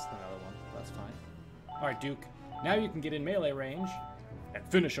less than the other one. That's fine. Alright, Duke. Now you can get in melee range and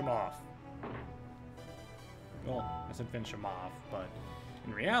finish him off. Well, I said finish him off, but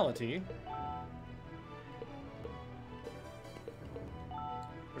in reality,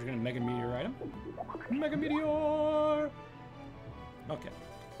 we're just gonna Mega Meteorite him. Mega Meteor! Okay.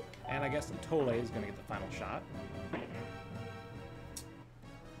 And I guess the Tole is gonna get the final shot.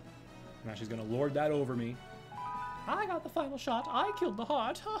 Now she's gonna lord that over me. I got the final shot. I killed the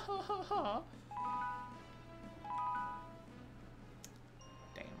heart. Ha ha ha ha.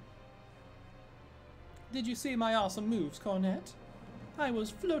 Damn. Did you see my awesome moves, Cornet? I was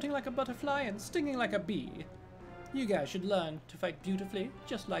floating like a butterfly and stinging like a bee. You guys should learn to fight beautifully,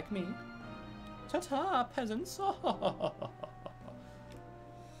 just like me. Ta-ta, peasants.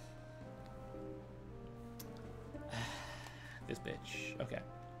 This bitch. Okay.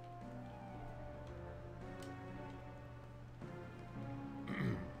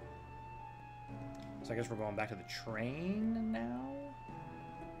 So I guess we're going back to the train now?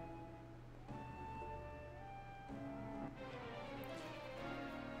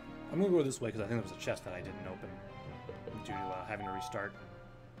 I'm gonna go this way because I think there was a chest that I didn't open due to having to restart.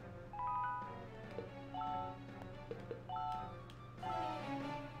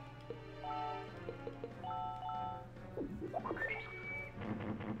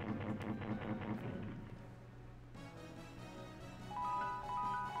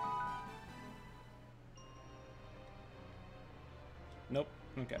 Nope.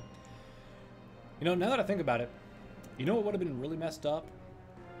 Okay. You know, now that I think about it, you know what would have been really messed up?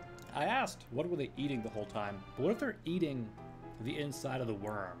 I asked, what were they eating the whole time? But what if they're eating the inside of the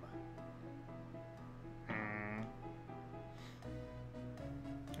worm?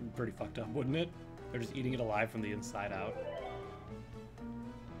 That'd be pretty fucked up, wouldn't it? They're just eating it alive from the inside out.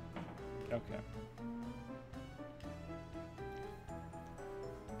 Okay.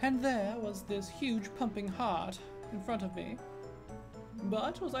 And there was this huge pumping heart in front of me.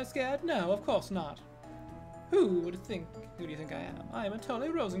 But was I scared? No, of course not. Who do you think I am? I am a Tole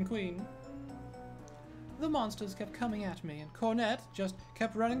Rosen Queen. The monsters kept coming at me, and Cornet just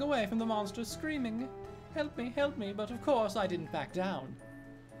kept running away from the monsters, screaming, help me, but of course I didn't back down.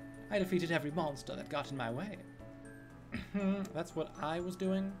 I defeated every monster that got in my way. That's what I was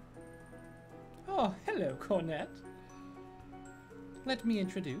doing? Oh, hello, Cornet. Let me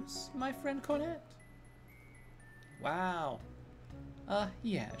introduce my friend Cornet. Wow.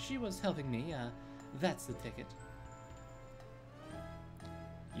 Yeah, she was helping me, that's the ticket.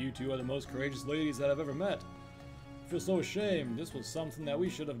 You two are the most courageous ladies that I've ever met. I feel so ashamed. This was something that we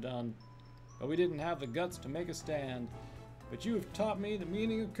should have done. But we didn't have the guts to make a stand. But you have taught me the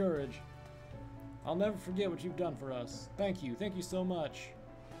meaning of courage. I'll never forget what you've done for us. Thank you. Thank you so much.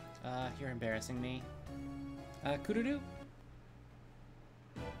 You're embarrassing me. Kurudu?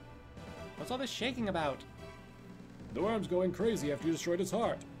 What's all this shaking about? The worm's going crazy after you destroyed its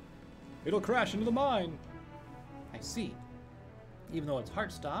heart. It'll crash into the mine. I see. Even though its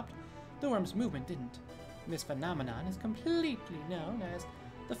heart stopped, the worm's movement didn't. This phenomenon is completely known as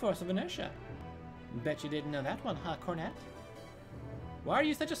the force of inertia. Bet you didn't know that one, huh, Cornet? Why are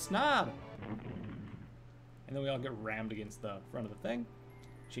you such a snob? And then we all get rammed against the front of the thing.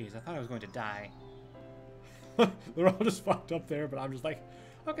 Jeez, I thought I was going to die. They're all just fucked up there, but I'm just like,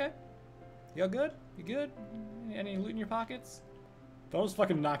 okay. You all good? You good? Any loot in your pockets? They're all just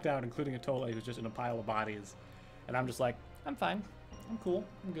fucking knocked out, including a Tole who's just in a pile of bodies. And I'm just like, I'm fine. I'm cool.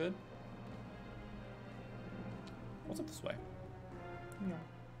 I'm good. What's up this way? Yeah.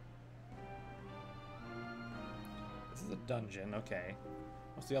 This is a dungeon. Okay.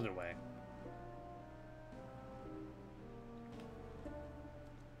 What's the other way?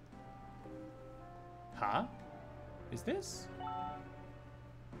 Huh? Is this?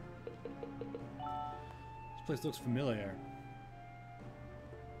 This place looks familiar.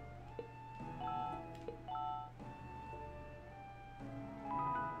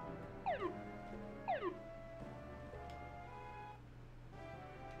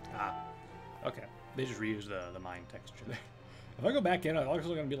 Ah, okay. They just reused the mine texture there. If I go back in, I'm also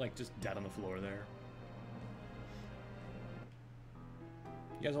going to be like just dead on the floor there.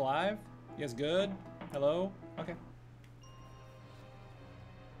 You guys alive? You guys good? Hello? Okay.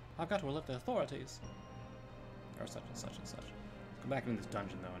 I've got to alert the authorities. Or such and such and such. Let's go back into this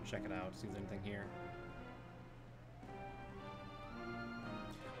dungeon though and check it out, see if there's anything here.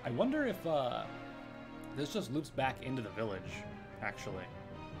 I wonder if this just loops back into the village, actually.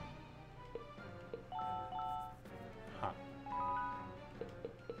 Huh.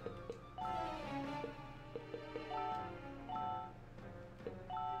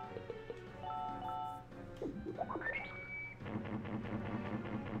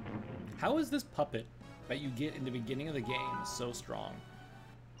 How is this puppet that you get in the beginning of the game is so strong.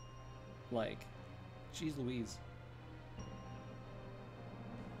 Like, jeez Louise.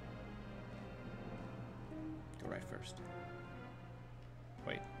 Go right first.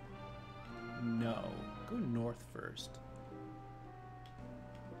 Wait. No. Go north first.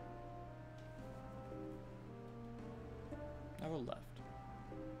 Now go left.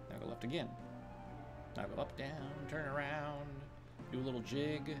 Now go left again. Now go up, down, turn around, do a little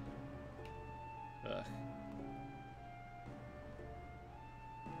jig. Ugh.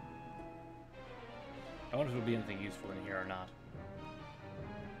 I wonder if there'll be anything useful in here or not.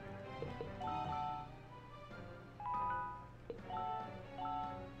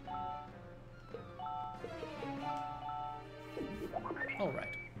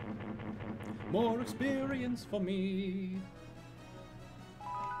 Alright. More experience for me.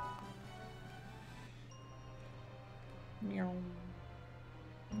 Meow.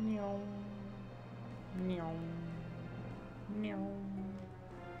 Meow. Meow. Meow.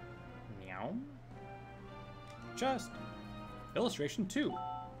 Meow. Chest. Illustration 2.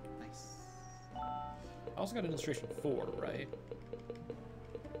 Nice. I also got illustration 4, right?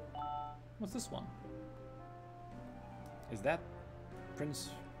 What's this one? Is that Prince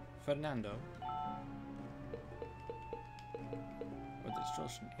Fernando? What, the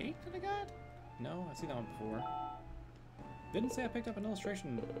illustration 8 that I got? No, I've seen that one before. Didn't say I picked up an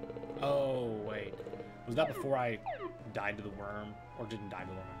illustration. Oh, wait. Was that before I died to the worm? Or didn't die to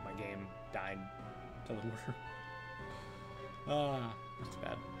the worm? My game died to the worm. That's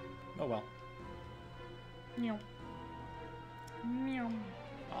bad. Oh well. Meow. Meow.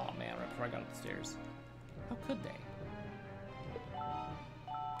 Oh man, right before I got up the stairs. How could they?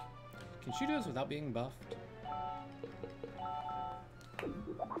 Can she do this without being buffed?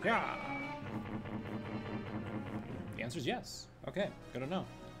 Yeah. The answer is yes. Okay, good to know.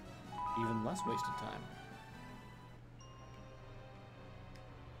 Even less wasted time.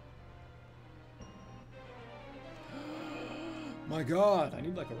 My god, I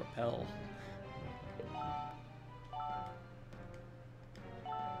need like a rappel.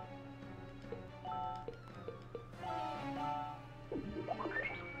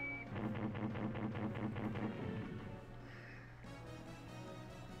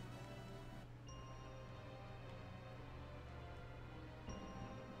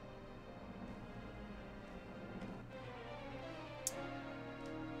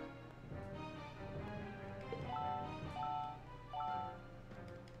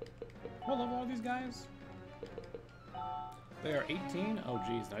 What level are these guys? They are 18? Oh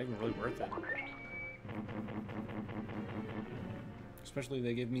geez, not even really worth it. Especially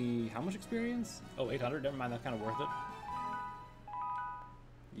they give me how much experience? Oh, 800, never mind, that's kind of worth it.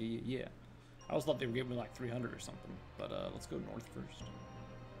 Yeah. I always thought they were giving me like 300 or something, but let's go north first.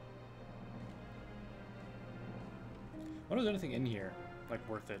 I wonder if there's anything in here, like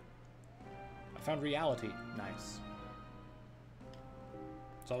worth it. I found reality, nice.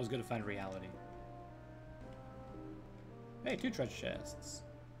 It's always good to find reality. Hey, 2 treasure chests.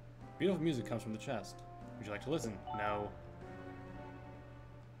 Beautiful music comes from the chest. Would you like to listen? No.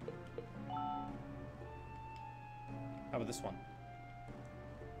 How about this one?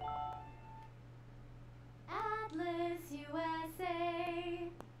 Atlas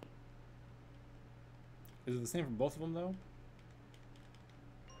USA. Is it the same for both of them, though?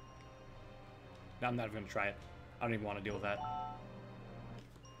 No, I'm not even going to try it. I don't even want to deal with that.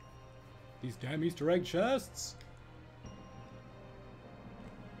 These damn Easter egg chests!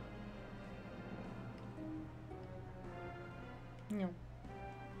 Meow.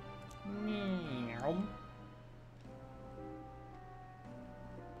 Meow.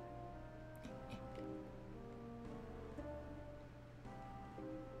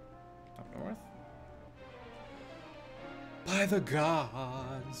 Up north? By the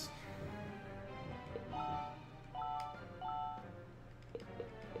gods!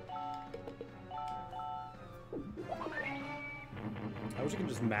 I wish I could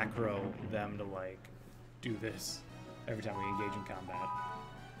just macro them to, like, do this every time we engage in combat.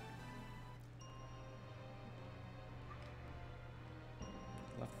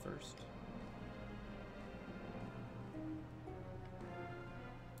 Left first.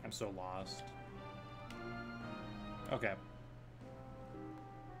 I'm so lost. Okay.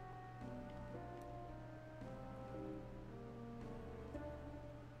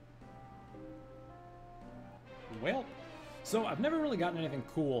 Well, so I've never really gotten anything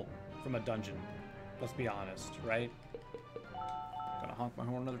cool from a dungeon. Let's be honest, right? Gotta honk my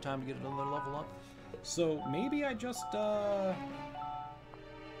horn another time to get another level up. So maybe I just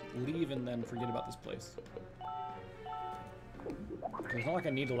leave and then forget about this place. It's not like I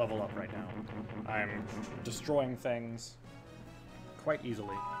need to level up right now. I'm destroying things quite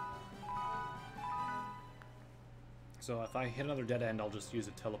easily. So if I hit another dead end, I'll just use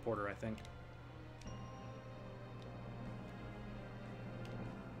a teleporter, I think.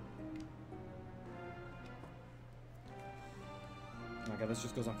 Oh my god, this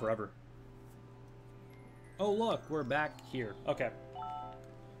just goes on forever. Oh look, we're back here. Okay.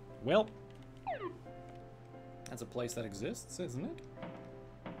 Well, that's a place that exists, isn't it?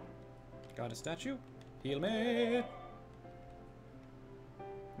 Got a statue? Heal me!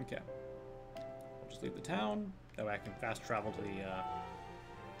 Okay. I'll just leave the town. That way I can fast travel to the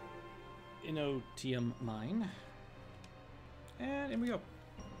Inotium mine. And in we go.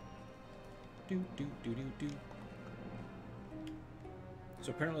 Do, do, do, do, do.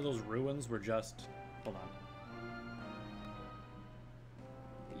 So apparently those ruins were just... Hold on.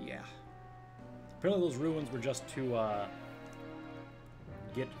 Yeah. Apparently those ruins were just to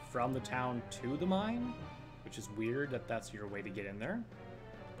get from the town to the mine, which is weird that that's your way to get in there.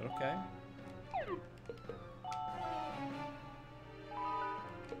 But okay.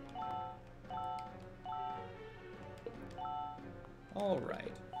 All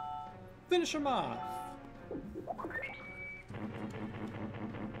right. Finish him off.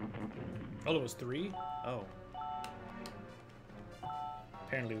 Oh, there was 3? Oh.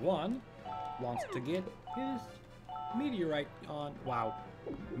 Apparently 1 wants to get his meteorite on. Wow.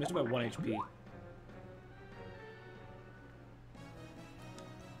 Missed about 1 HP.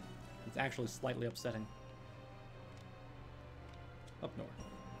 It's actually slightly upsetting. Up north.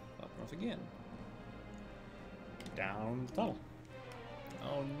 Up north again. Down the tunnel.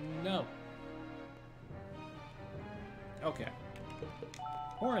 Oh no. Okay.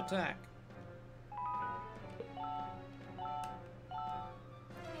 Horn attack.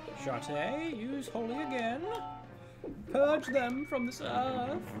 Shate, use holy again. Purge them from this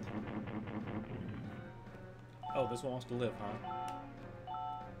earth. Oh, this one wants to live, huh?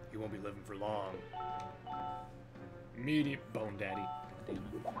 You won't be living for long. Meteor Bone Daddy. Damn it.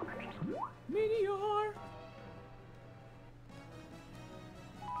 Meteor!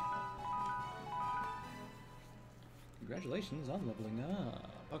 Congratulations on leveling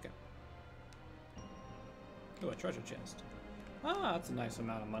up. Okay. Oh, a treasure chest. Ah, that's a nice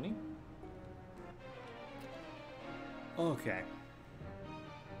amount of money. Okay.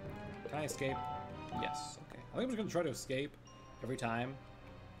 Can I escape? Yes. Okay. I think I'm just going to try to escape every time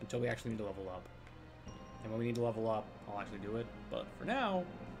until we actually need to level up. And when we need to level up, I'll actually do it. But for now,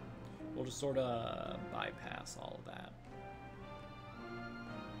 we'll just sort of bypass all of that.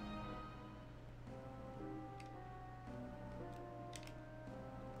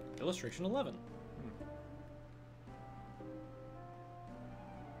 Illustration 11.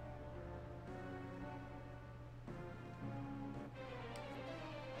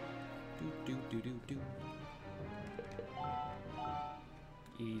 Do.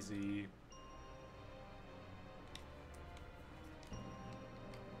 Easy.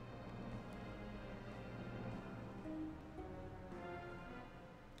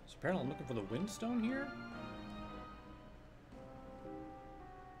 So apparently I'm looking for the windstone here.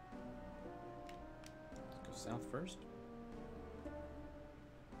 Let's go south first.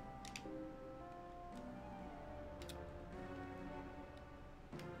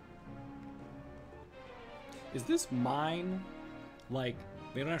 Is this mine, like,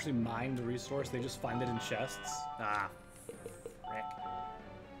 they don't actually mine the resource, they just find it in chests? Ah, frick.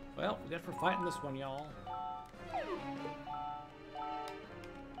 Well, we got for fighting this one, y'all.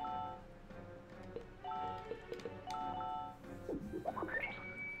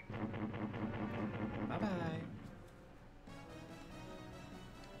 Bye-bye.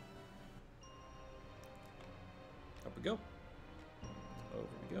 Up we go. Over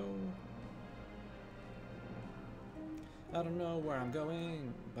we go. I don't know where I'm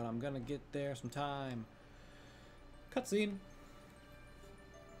going, but I'm gonna get there sometime. Cutscene.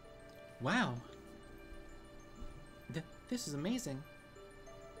 Wow. This is amazing.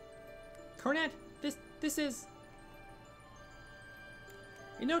 Cornet, this is...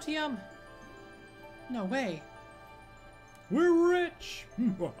 Inotium. No way. We're rich!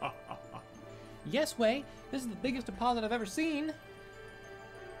 Yes way. This is the biggest deposit I've ever seen.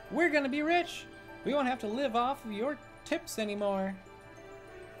 We're gonna be rich. We won't have to live off of your tips anymore.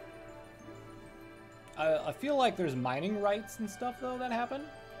 I feel like there's mining rights and stuff, though, that happen.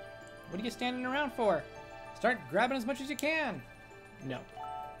 What are you standing around for? Start grabbing as much as you can. No.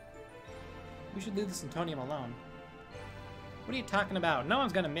 We should leave the Centonium alone. What are you talking about? No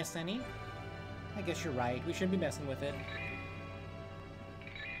one's gonna miss any. I guess you're right. We shouldn't be messing with it.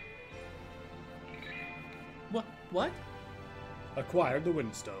 What? acquired the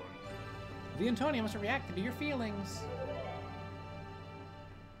Windstone. The Antonia must have reacted to your feelings.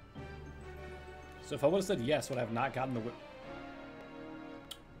 So if I would have said yes, would I have not gotten the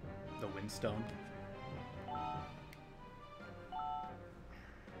Windstone?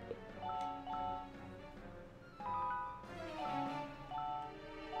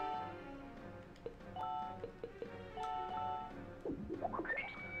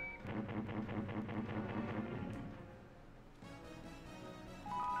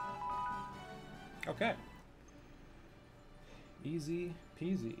 Okay. Easy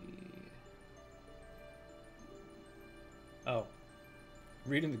peasy. Oh.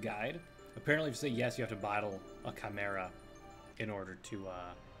 Reading the guide. Apparently if you say yes, you have to battle a chimera in order to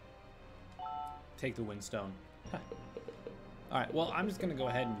take the Windstone. Huh. Alright, well, I'm just going to go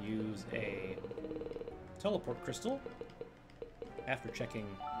ahead and use a teleport crystal after checking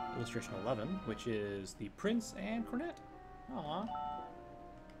illustration 11, which is the Prince and Cornet. Aww.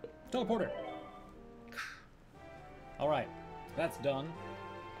 Teleporter. Alright, that's done.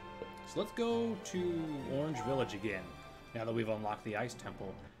 So let's go to Orange Village again, now that we've unlocked the Ice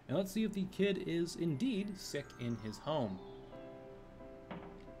Temple. And let's see if the kid is indeed sick in his home.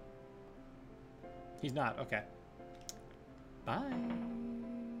 He's not, okay. Bye.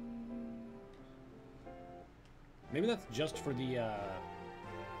 Maybe that's just for the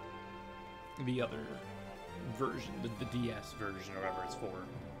other version, the DS version, or whatever it's for.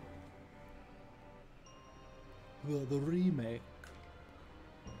 The remake.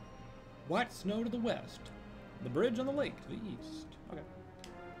 White snow to the west. The bridge on the lake to the east. Okay.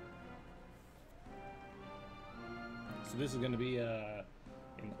 So this is going to be an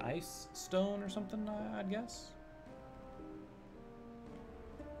ice stone or something, I'd guess.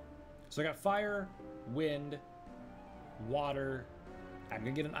 So I got fire, wind, water. I'm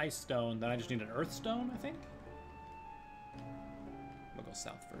going to get an ice stone. Then I just need an earth stone, I think. We'll go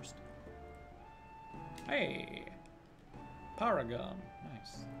south first. Hey! Paragon.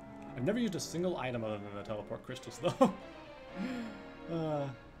 Nice. I've never used a single item other than the teleport crystals, though. Can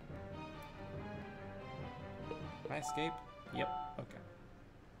I escape? Yep. Okay.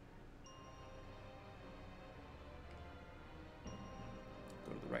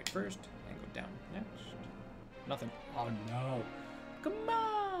 Go to the right first, and go down next. Nothing. Oh, no. Come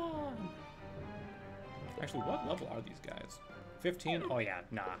on! Actually, what level are these guys? 15? Oh, yeah.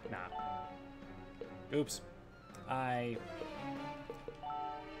 Nah. Oops. I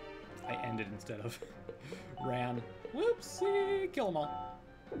ended instead of ran. Whoopsie! Kill them all.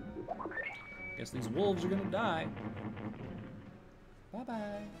 Guess these wolves are gonna die.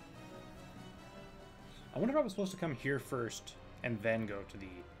 Bye-bye. I wonder if I was supposed to come here first and then go to the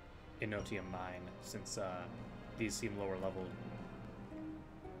Inotium mine, since these seem lower level.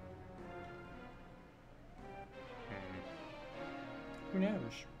 Who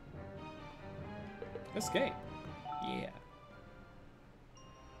knows? Escape. Yeah.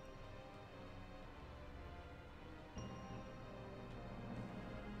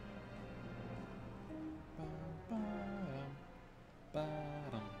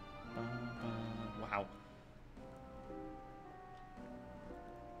 Wow.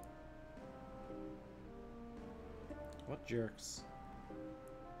 What jerks?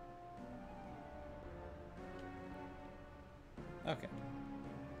 Okay.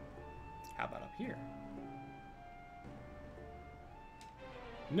 How about up here?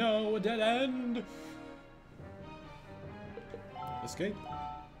 No, a dead end! Escape.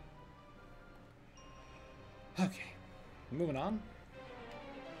 Okay. Moving on.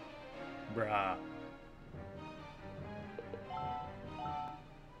 Bruh.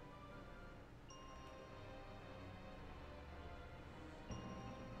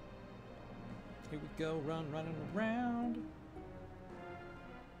 Here we go, running around.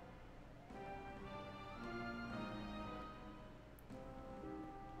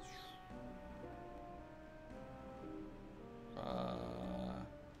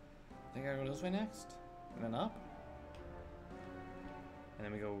 I think I gotta go this way next, and then up, and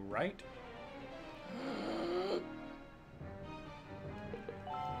then we go right.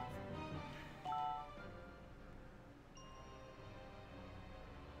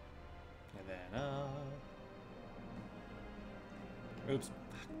 And then up. Oops.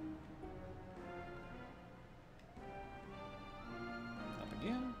 Up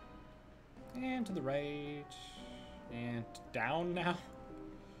again. And to the right. And down now.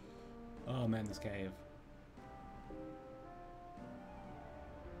 Oh man, this cave.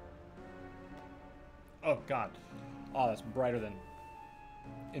 Oh god. Oh, that's brighter than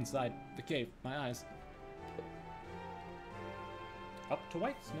inside the cave. My eyes. Up to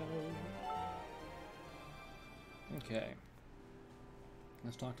white snow. Okay.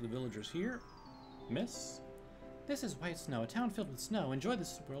 Let's talk to the villagers here. Miss? This is White Snow, a town filled with snow. Enjoy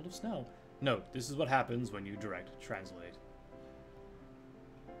this world of snow. Note, this is what happens when you direct translate.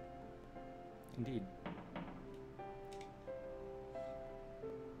 Indeed.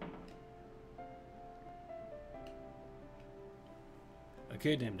 A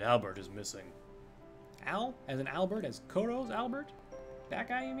kid named Albert is missing. Al? As in Albert? As Koro's Albert? That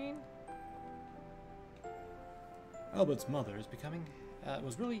guy, you mean? Albert's mother is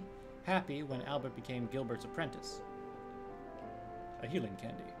was really happy when Albert became Gilbert's apprentice. A healing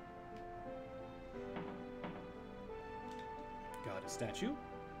candy. Got a statue.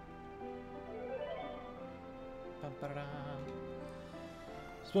 Bum-ba-da-da.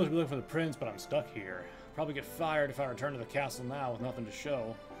 Supposed to be looking for the prince, but I'm stuck here. Probably get fired if I return to the castle now with nothing to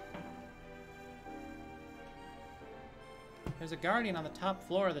show. There's a guardian on the top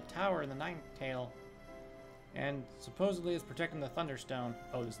floor of the tower in the Ninth-Tail. And supposedly is protecting the Thunderstone.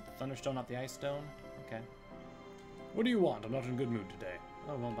 Oh, is the Thunderstone not the Ice Stone? Okay. What do you want? I'm not in a good mood today.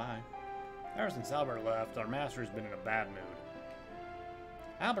 Oh, well, bye. Ever since Albert left, our master's been in a bad mood.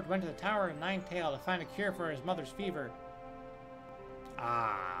 Albert went to the tower in Ninth-Tail to find a cure for his mother's fever.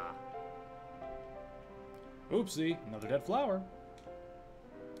 Ah. Oopsie, another dead flower.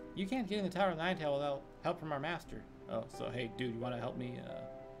 You can't get in the tower of Ninth-Tail without help from our master. Oh, so hey, dude, you want to help me?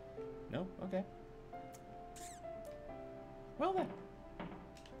 No? Okay. Well then.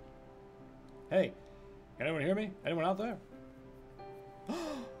 Hey, can anyone hear me? Anyone out there?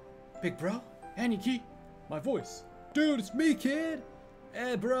 Big bro? Aniki, my voice. Dude, it's me, kid.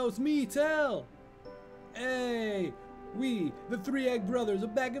 Hey, bro, it's me, Tell. Hey, we, the Three Egg Brothers, are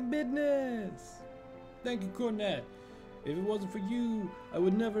back in business. Thank you, Cornet. If it wasn't for you, I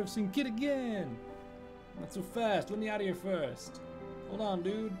would never have seen Kid again. Not so fast. Let me out of here first. Hold on,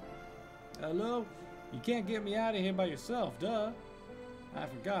 dude. Hello? You can't get me out of here by yourself, duh. I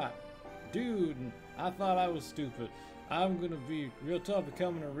forgot. Dude, I thought I was stupid. I'm gonna be real tough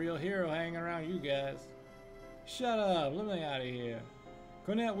becoming a real hero hanging around you guys. Shut up. Let me out of here.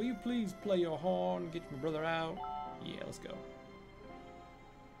 Cornet, will you please play your horn and get my brother out? Yeah, let's go.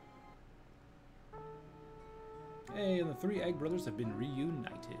 Hey, and the Three Egg Brothers have been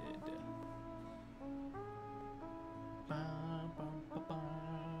reunited.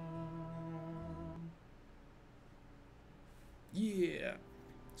 Yeah.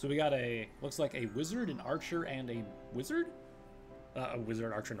 So we got looks like a wizard, an archer, and a wizard? A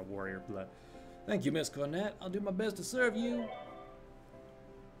wizard, archer, and a warrior. Blah. Thank you, Miss Cornet. I'll do my best to serve you.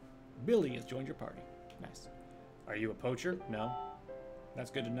 Billy has joined your party. Nice. Are you a poacher? No.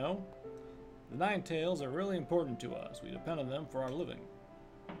 That's good to know. The Nine Tails are really important to us. We depend on them for our living.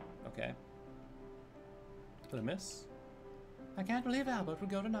 Okay. Did I miss? I can't believe Albert would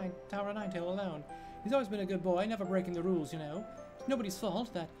go to Tower of Ninetail alone. He's always been a good boy, never breaking the rules, you know. It's nobody's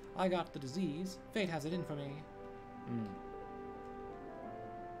fault that I got the disease. Fate has it in for me.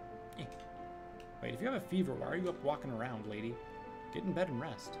 Wait, if you have a fever, why are you up walking around, lady? Get in bed and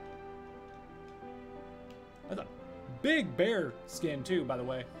rest. That's a big bear skin, too, by the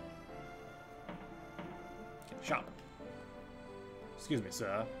way. Okay, shop. Excuse me,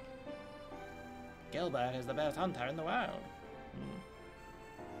 sir. Gilbert is the best hunter in the world.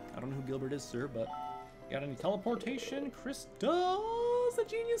 I don't know who Gilbert is, sir, but got any teleportation crystals? A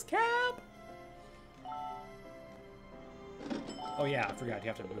genius cap? Oh yeah, I forgot. You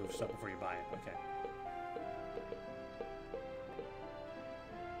have to move stuff before you buy it. Okay.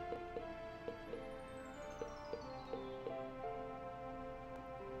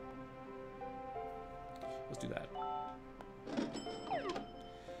 Let's do that.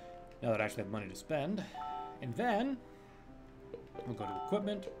 Now that I actually have money to spend. And then we'll go to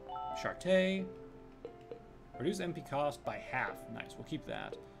equipment, Charté, reduce MP cost by half. Nice, we'll keep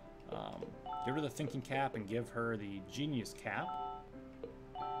that. Get rid of the thinking cap and give her the genius cap.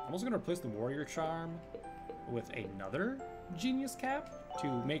 I'm also going to replace the warrior charm with another genius cap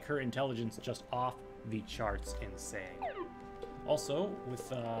to make her intelligence just off the charts insane. Also,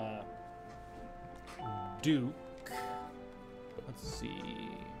 with Duke, let's see.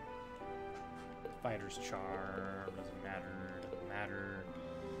 Fighter's charm, doesn't matter.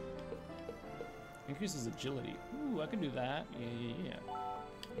 Increases agility. Ooh, I can do that. Yeah.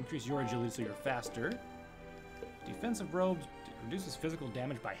 Increase your agility so you're faster. Defensive robes reduces physical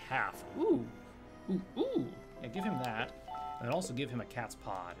damage by half. Ooh. Yeah, give him that. And then also give him a cat's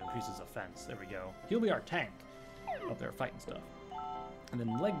paw. It increases offense. There we go. He'll be our tank up there fighting stuff. And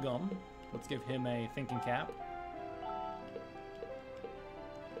then leg gum. Let's give him a thinking cap.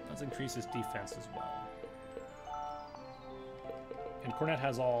 Let's increase his defense as well. And Cornet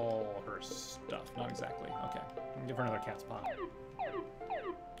has all her stuff. Not exactly. Okay. I'll give her another cat's paw.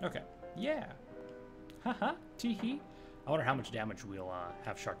 Okay. Yeah. Haha. Teehee. I wonder how much damage we'll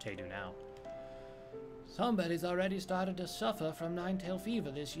have Shartae do now. Somebody's already started to suffer from nine-tail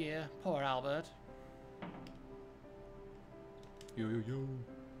fever this year. Poor Albert. Yo, yo, yo.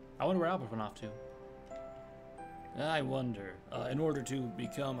 I wonder where Albert went off to. I wonder. In order to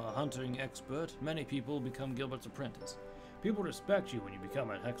become a hunting expert, many people become Gilbert's apprentice. People respect you when you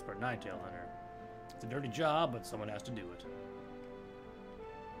become an expert nine-tail hunter. It's a dirty job, but someone has to do it.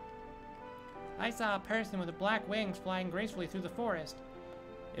 I saw a person with black wings flying gracefully through the forest.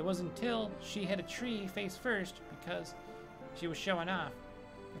 It was until she hit a tree face first because she was showing off.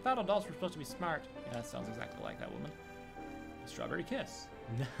 I thought adults were supposed to be smart. Yeah, that sounds exactly like that woman. Strawberry kiss.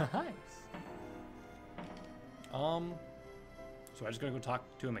 Nice. So I just gotta go talk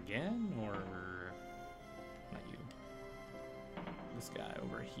to him again, or not you? This guy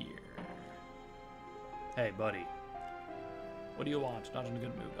over here. Hey, buddy. What do you want? Not in a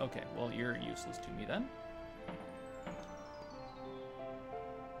good mood. Okay, well, you're useless to me then.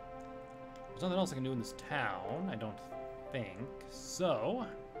 There's nothing else I can do in this town, I don't think. So,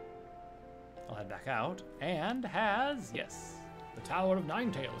 I'll head back out. And yes, the Tower of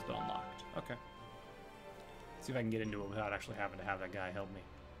Ninetail has been unlocked. Okay. See if I can get into it without actually having to have that guy help me.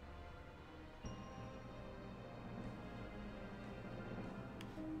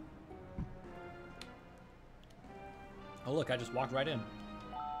 Oh look, I just walked right in.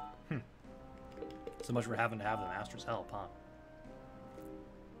 So much for having to have the master's help, huh?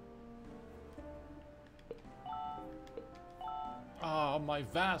 Ah, my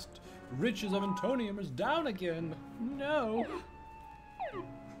vast riches of Antonium is down again. No.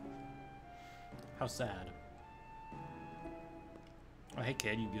 How sad. Oh, hey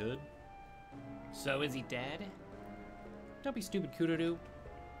kid, you good? So is he dead? Don't be stupid, Kurudu.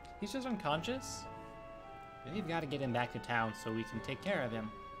 He's just unconscious. We've got to get him back to town so we can take care of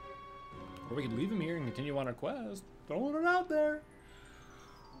him. Or we could leave him here and continue on our quest. Throwing it out there.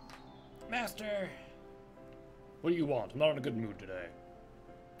 Master! What do you want? I'm not in a good mood today.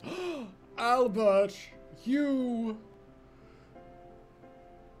 Albert! You!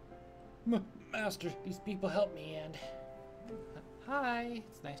 Master, these people help me and... Hi,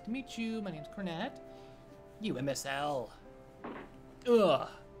 it's nice to meet you. My name's Cornette. You MSL. Ugh.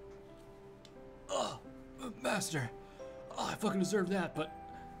 Ugh. Master. Oh, I fucking deserve that, but...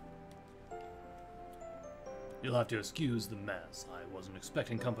 You'll have to excuse the mess. I wasn't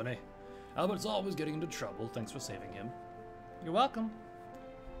expecting company. Albert's always getting into trouble. Thanks for saving him. You're welcome.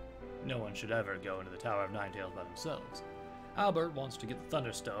 No one should ever go into the Tower of Ninetails by themselves. Albert wants to get the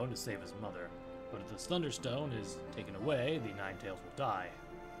Thunderstone to save his mother. But if the Thunderstone is taken away, the Ninetails will die.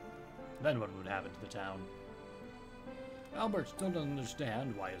 Then what would happen to the town? Albert still doesn't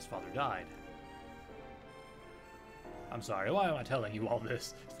understand why his father died. I'm sorry, why am I telling you all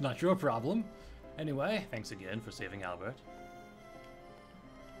this? It's not your problem. Anyway, thanks again for saving Albert.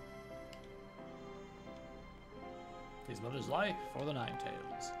 His mother's life for the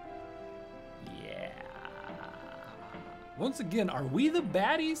Ninetails. Yeah. Once again, are we the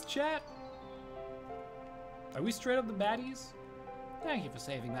baddies, chat? Are we straight up the baddies? Thank you for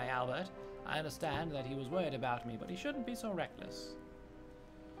saving my Albert. I understand that he was worried about me, but he shouldn't be so reckless.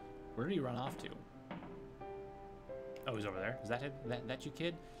 Where did he run off to? Oh, he's over there. Is that it? That you,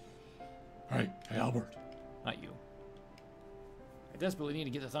 kid? Hey, Albert. Not you. I desperately need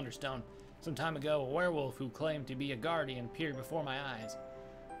to get the Thunderstone. Some time ago, a werewolf who claimed to be a guardian appeared before my eyes.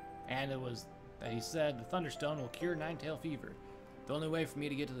 And it was that he said the Thunderstone will cure nine-tail fever. The only way for me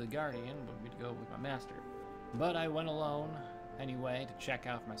to get to the guardian would be to go with my master. But I went alone anyway to check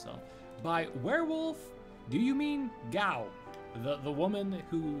out for myself. By werewolf, do you mean Gao? The woman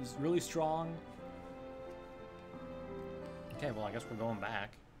who's really strong? Okay, well, I guess we're going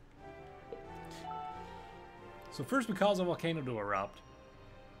back. So first we cause a volcano to erupt.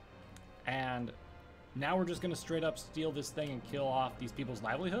 And now we're just going to straight up steal this thing and kill off these people's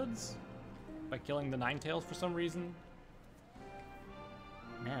livelihoods? By killing the Ninetails for some reason?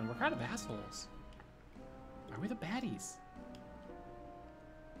 Man, we're kind of assholes. Are we the baddies?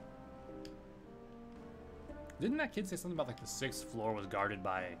 Didn't that kid say something about like the 6th floor was guarded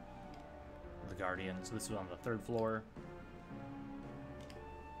by the Guardian? So this was on the 3rd floor.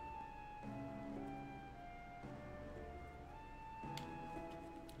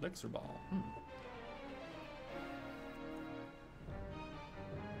 Elixir ball.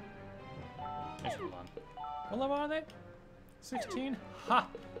 Nice one. What level are they? 16? Ha!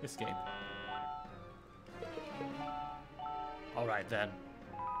 Escape. Alright then.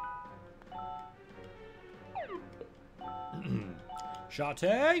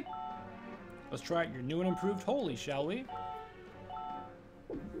 Shartae! Let's try out your new and improved holy, shall we?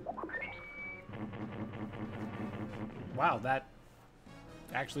 Wow, that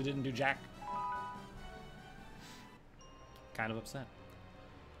actually didn't do jack. Kind of upset.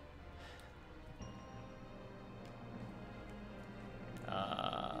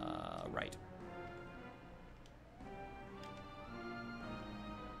 Right.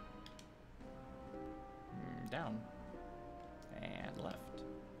 Down. And left.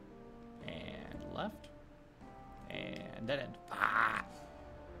 And left. And dead end. Ah!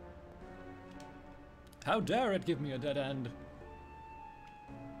 How dare it give me a dead end?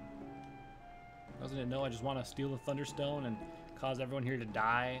 Doesn't it know I just want to steal the Thunderstone and cause everyone here to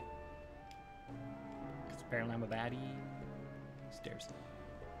die? Because apparently I'm a baddie. Stairs.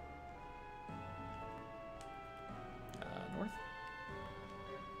 North.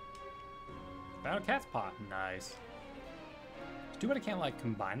 Found a cat's paw. Nice. Too bad I can't, like,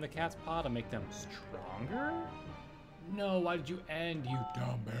 combine the cat's paw to make them stronger? No, why did you end, you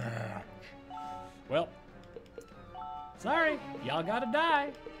dumb bitch? Well, sorry, y'all gotta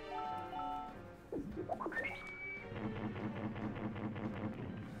die.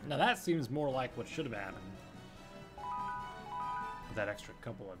 Now that seems more like what should have happened. With that extra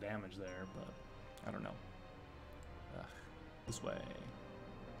couple of damage there, but I don't know. Ugh, this way.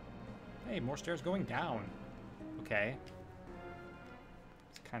 Hey, more stairs going down. Okay.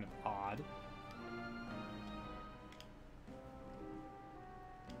 It's kind of odd.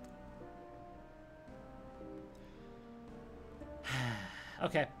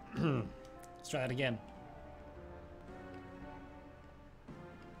 Okay. Let's try that again.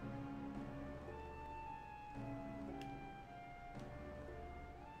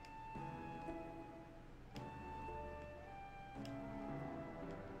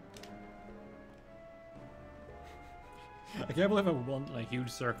 I can't believe I won a huge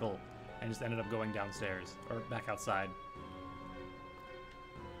circle and just ended up going downstairs or back outside.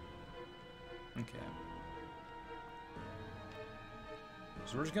 Okay.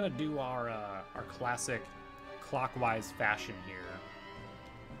 So we're just gonna do our classic clockwise fashion here.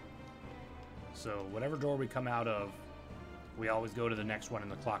 So whatever door we come out of, we always go to the next one in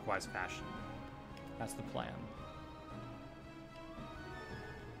the clockwise fashion. That's the plan.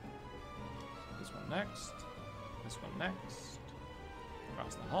 This one next. This one next.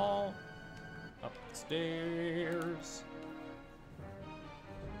 Across the hall. Up the stairs.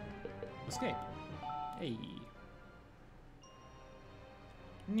 Escape. Hey.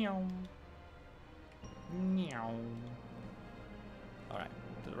 Meow. Meow. Alright,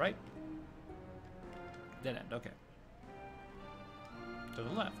 to the right. Dead end, okay. To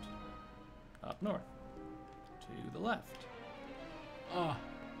the left. Up north. To the left. Ah.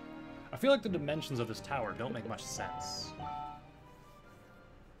 I feel like the dimensions of this tower don't make much sense.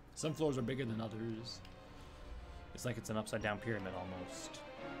 Some floors are bigger than others. It's like it's an upside down pyramid almost.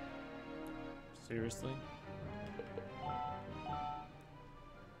 Seriously?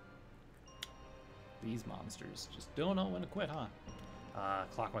 These monsters just don't know when to quit, huh?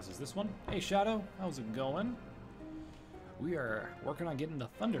 Clockwise is this one. Hey Shadow, how's it going? We are working on getting the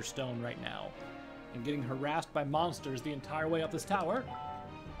Thunderstone right now. And getting harassed by monsters the entire way up this tower.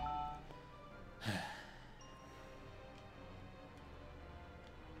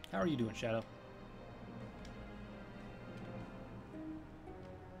 How are you doing, Shadow?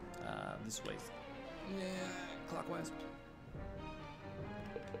 This way. Yeah, clockwise.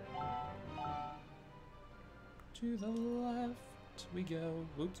 To the left we go.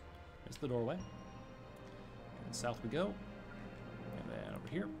 Oops, there's the doorway. And south we go. And then over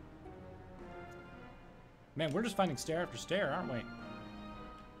here. Man, we're just finding stair after stair, aren't we?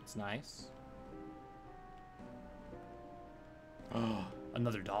 It's nice. Oh,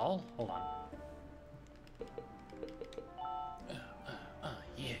 another doll? Hold on.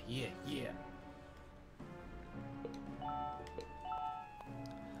 Yeah.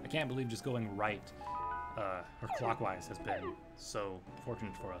 I can't believe just going right, or clockwise has been so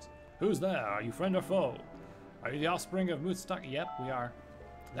fortunate for us. Who's there? Are you friend or foe? Are you the offspring of Mootstock? Yep, we are.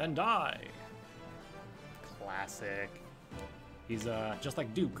 Then die. Classic. He's, just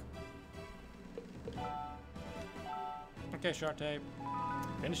like Duke. Okay, Shartae.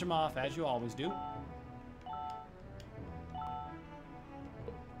 Finish him off, as you always do.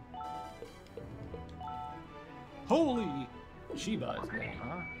 Holy Shiva is name,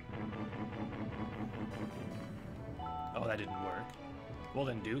 huh? Oh, that didn't work. Well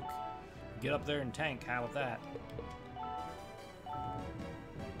then, Duke, get up there and tank. How about that?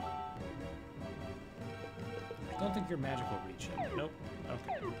 I don't think your magic will reach him. Nope.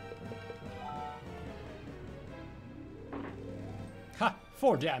 Okay. Ha!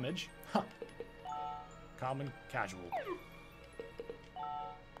 4 damage. Ha! Common, casual.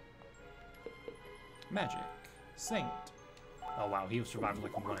 Magic. Saint. Oh wow, he survived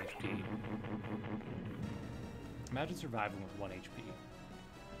with like 1 HP. Imagine surviving with 1 HP.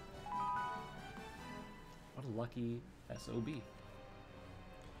 What a lucky SOB.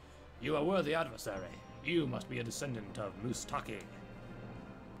 You are worthy adversary. You must be a descendant of Mustaki.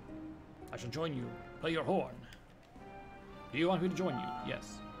 I shall join you. Play your horn. Do you want me to join you?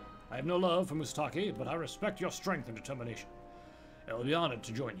 Yes. I have no love for Mustaki, but I respect your strength and determination. I will be honored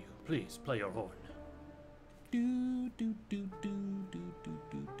to join you. Please play your horn. Do do do do do do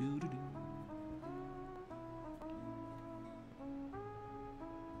do do do.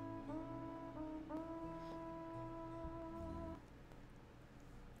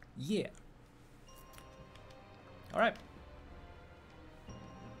 Yeah. All right.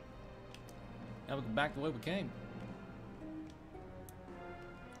 Now we go back the way we came.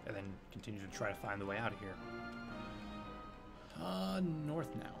 And then continue to try to find the way out of here.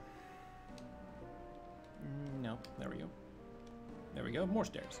 North now. No, there we go. There we go, more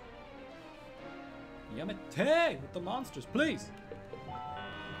stairs. Yamete with the monsters, please!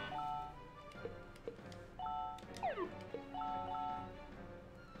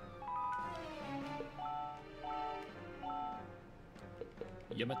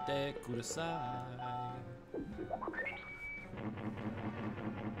 Yamete kudasai.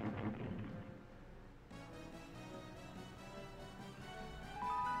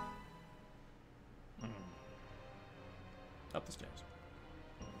 Up the stairs.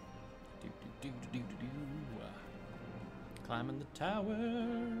 Do, do, do, do, do, do, do. Climbing the tower.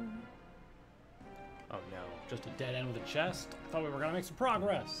 Oh no, just a dead end with a chest? I thought we were gonna make some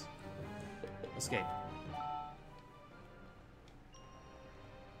progress. Escape.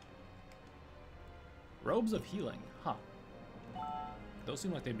 Robes of healing, huh. Those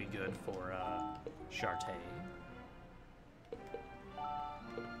seem like they'd be good for, Shartae.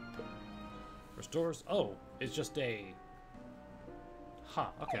 Restores, oh, it's just a... Huh,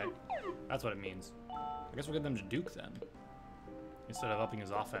 okay. That's what it means. I guess we'll give them to Duke then. Instead of upping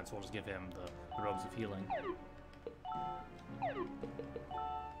his offense, we'll just give him the robes of healing.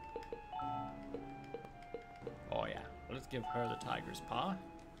 Oh yeah, let's give her the tiger's paw.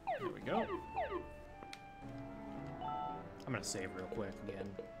 There we go. I'm gonna save real quick again,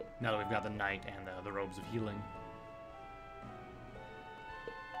 now that we've got the knight and the robes of healing.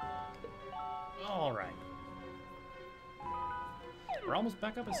 All right. We're almost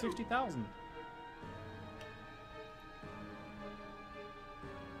back up at 60,000.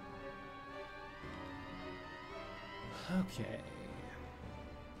 Okay.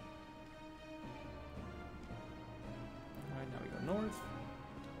 Alright, now we go north.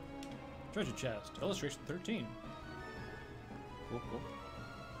 Treasure chest, illustration 13. Cool, cool.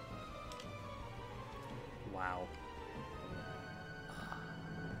 Wow.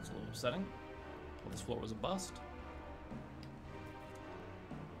 It's a little upsetting. Well, this floor was a bust.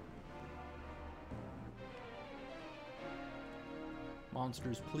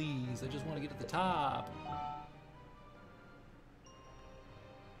 Monsters, please. I just want to get to the top.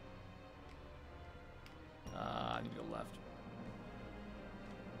 I need to go left.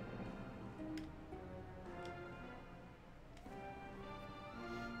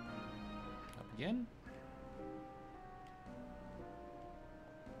 Up again.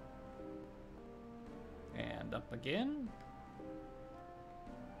 And up again.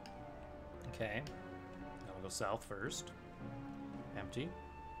 Okay. Now we'll go south first. Empty.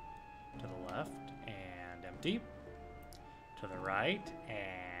 To the left, and empty. To the right,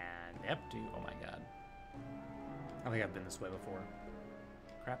 and empty. Oh my god. I think I've been this way before.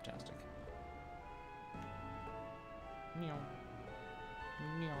 Craptastic. Meow.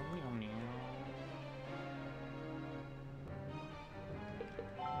 Meow, meow, meow.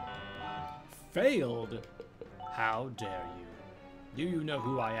 Failed? How dare you? Do you know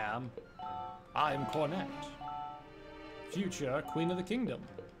who I am? I am Cornet, future Queen of the Kingdom.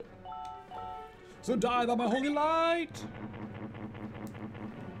 So die by my holy light!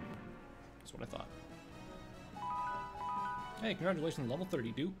 That's what I thought. Hey, congratulations, level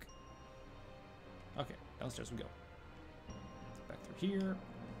 30, Duke. Okay, downstairs we go. Back through here.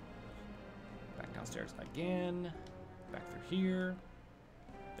 Back downstairs again. Back through here.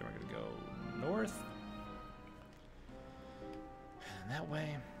 Then we're gonna go north. And that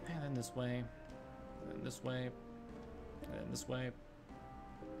way, and then this way. And then this way. And then this way.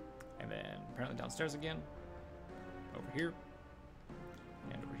 And then apparently downstairs again. Over here.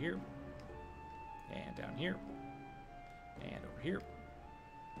 And over here. And down here. And over here.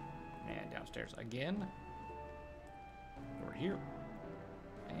 And downstairs again. Over here.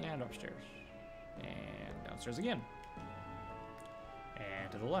 And upstairs. And downstairs again.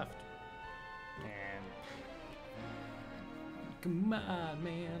 And to the left. Come on,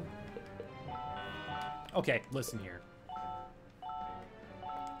 man. Okay, listen here.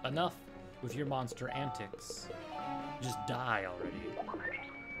 Enough with your monster antics. Just die already.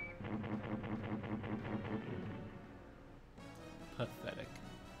 Pathetic.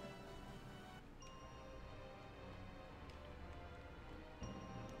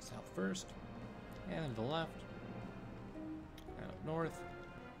 South first, and then to the left, and up north,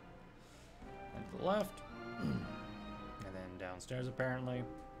 and to the left, and then downstairs apparently,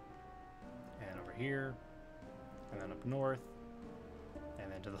 and over here, and then up north,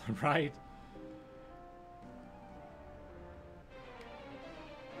 and then to the right.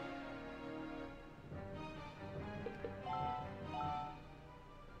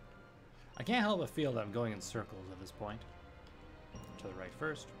 I can't help but feel that I'm going in circles at this point. To the right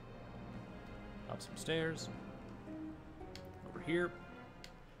first. Up some stairs. Over here.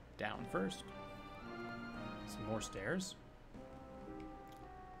 Down first. Some more stairs.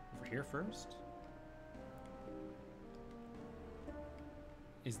 Over here first.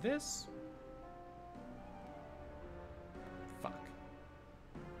 Is this? Fuck.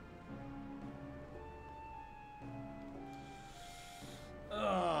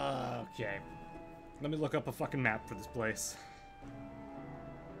 Okay. Let me look up a fucking map for this place.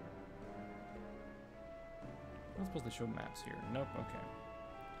 I'm not supposed to show maps here. Nope, okay.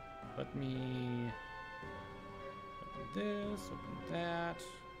 Let me open this, open that.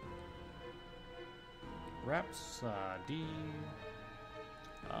 Rhapsody.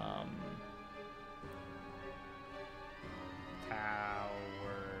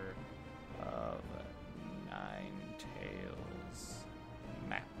 Tower of Nine Tails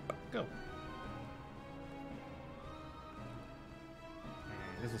map. Go.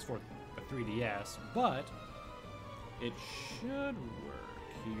 This is for the 3DS, but it should work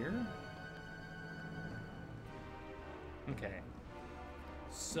here. Okay.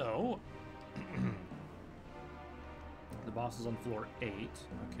 So, the boss is on floor 8.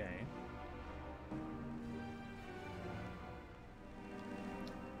 Okay.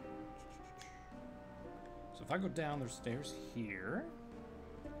 So if I go down, there's stairs here.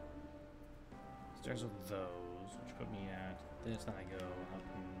 Stairs with those, which put me at this, then I go up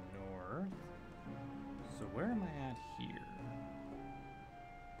north. So where am I at here?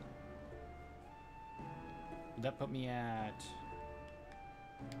 Would that put me at...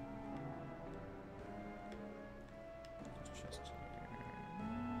 Just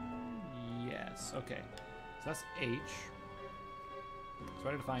here. Yes, okay. So that's H. So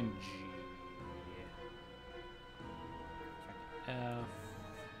I need to find G. Find F.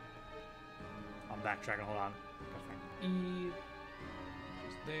 I'm backtracking, hold on. Gotta find E.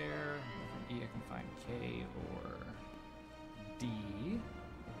 It's there. From E I can find K or D.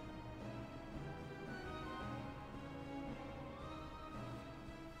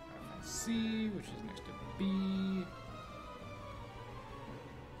 I find C, which is next to B.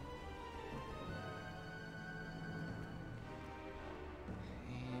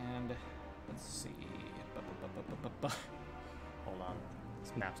 And let's see. Hold on.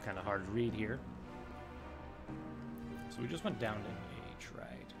 This map's kind of hard to read here. So we just went down to H,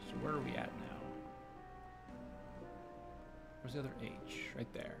 right? So where are we at now? Where's the other H?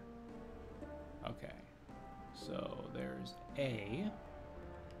 Right there. Okay. So there's A.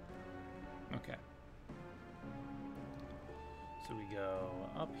 Okay. So we go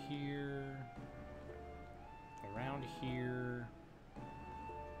up here, around here.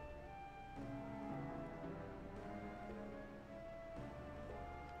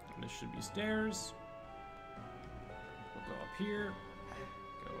 And this should be stairs. We'll go up here,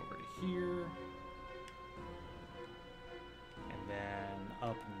 go over to here, and then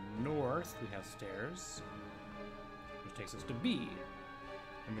up north we have stairs, which takes us to B.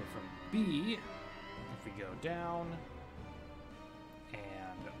 And then from B, if we go down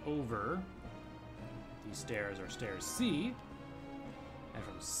and over, these stairs are stairs C, and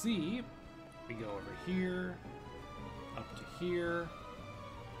from C, we go over here, up to here,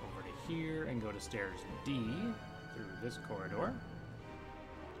 over to here, and go to stairs D, through this corridor.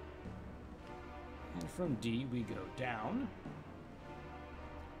 And from D we go down,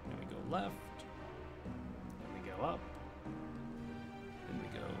 then we go left, then we go up, then we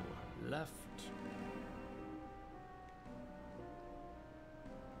go left,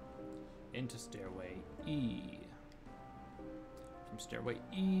 into stairway E. From stairway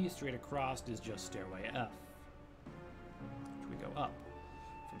E straight across is just stairway F, which we go up.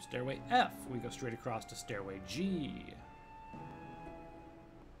 From stairway F, we go straight across to stairway G.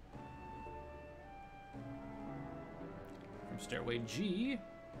 From stairway G,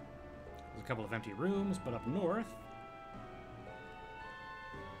 There's a couple of empty rooms, but up north,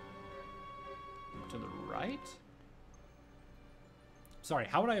 to the right? Sorry,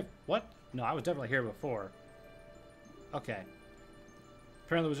 how would I have... What? No, I was definitely here before. Okay.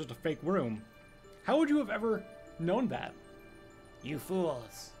 Apparently it was just a fake room. How would you have ever known that? You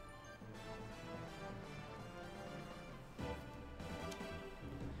fools.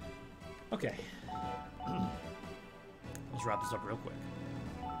 Okay. Let's wrap this up real quick.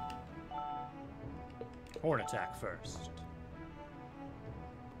 Horn attack first.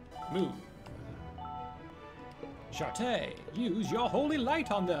 Move. Charte, use your holy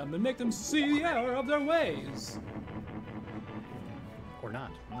light on them and make them see the error of their ways. Or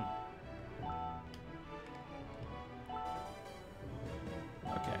not.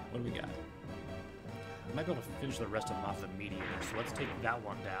 Okay, what do we got? I might be able to finish the rest of them off the mediator, so let's take that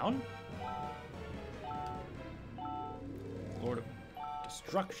one down. Lord of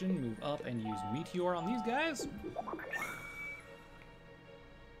Destruction, move up and use Meteor on these guys.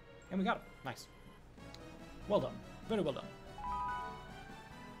 And we got it. Nice. Well done. Very well done.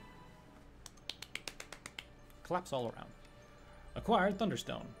 Collapse all around. Acquired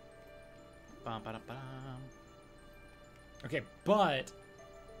Thunderstone. Bum, ba, da, bum. Okay, but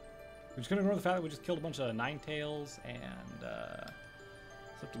we're just gonna ignore the fact that we just killed a bunch of Ninetales and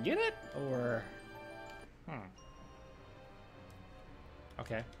so to get it, or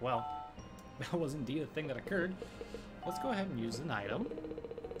okay, well, that was indeed a thing that occurred. Let's go ahead and use an item.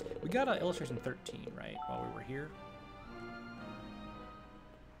 We got illustration 13, right, while we were here.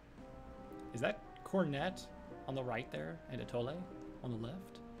 Is that Cornet on the right there, and Atole on the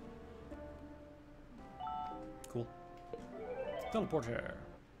left? Cool. Teleporter.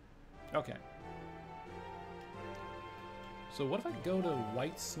 Okay. So what if I go to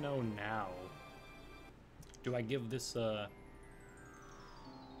White Snow now? Do I give this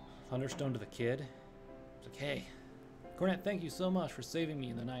Thunderstone to the kid? It's like, hey, Cornet, thank you so much for saving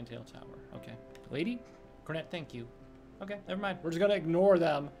me in the Ninetail Tower. Okay. Lady? Cornet, thank you. Okay, never mind. We're just gonna ignore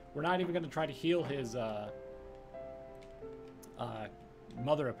them. We're not even gonna try to heal his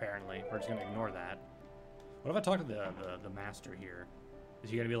mother, apparently. We're just gonna ignore that. What if I talk to the master here? Is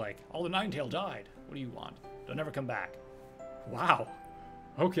he gonna be like, all the Ninetail died. What do you want? They'll never come back. Wow.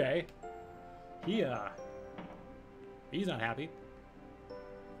 Okay. He's not happy.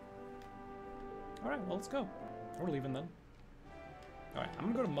 Alright, well, let's go. We're leaving then. Alright, I'm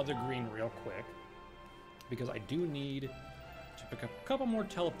gonna go to Mother Green real quick, because I do need to pick up a couple more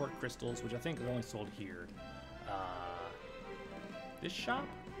teleport crystals, which I think are only sold here. This shop,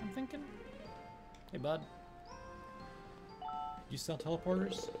 I'm thinking? Hey, bud. You sell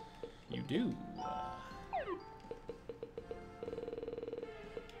teleporters? You do.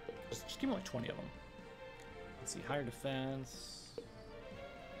 Just give me like 20 of them. Let's see, higher defense.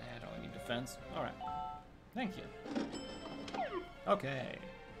 I don't really need defense. Alright. Thank you. Okay.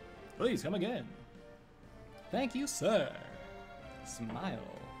 Please come again. Thank you, sir. Smile.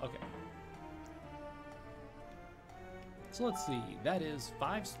 Okay. So let's see. That is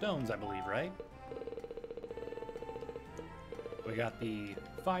 5 stones, I believe, right? We got the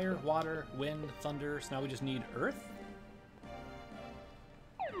fire, water, wind, thunder. So now we just need earth.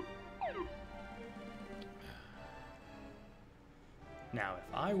 Now, if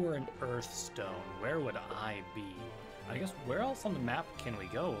I were an earth stone, where would I be? I guess where else on the map can we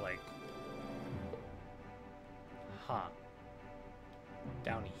go? Like, huh.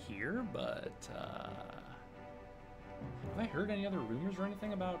 Down here, but, have I heard any other rumors or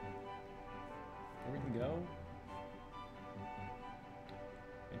anything about where we can go?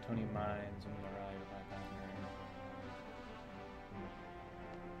 Antonio Mines, when we arrive at 5,000 area.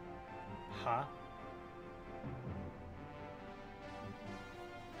 Huh?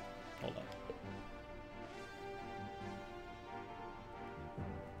 Hold up.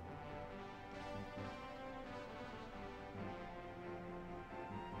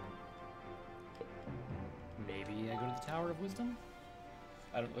 Maybe I go to the Tower of Wisdom?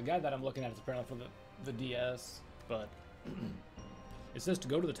 I don't, the guide that I'm looking at is apparently for the DS, but it says to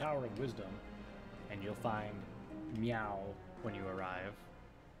go to the Tower of Wisdom, and you'll find Meow when you arrive.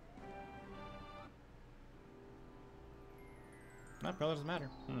 That probably doesn't matter.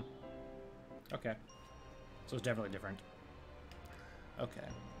 Okay. So it's definitely different. Okay.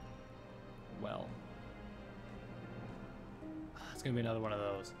 Well. It's gonna be another one of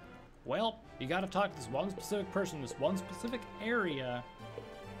those. Well, you gotta talk to this one specific person, this one specific area,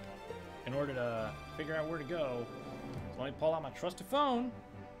 in order to figure out where to go. So let me pull out my trusty phone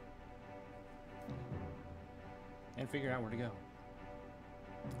and figure out where to go.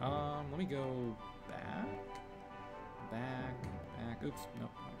 Let me go back. Oops, nope,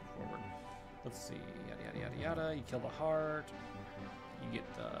 forward. Let's see. Yada, yada, yada, yada. You kill the heart. You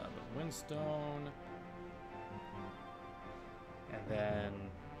get the windstone. And then...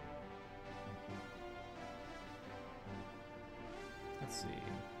 let's see.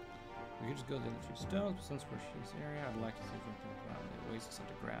 We could just go to the other two stones, but since we're she's area, I'd like to see if we can find the oasis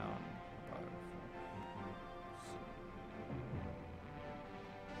underground.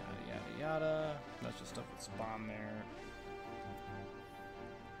 Yada, yada, yada. That's just stuff that spawn there.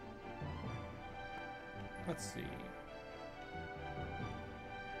 Let's see.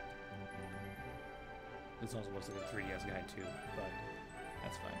 This also looks like a 3DS guide too, but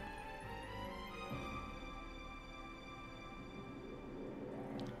that's fine.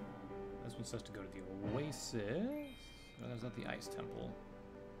 This one says to go to the oasis. Oh, that's not the ice temple.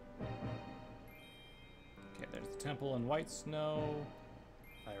 Okay, there's the temple in white snow.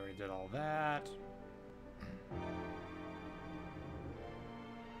 I already did all that.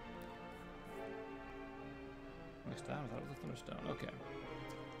 Next time, I thought it was a thunderstone. Okay.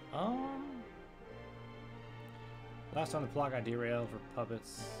 Last time the plot got derailed for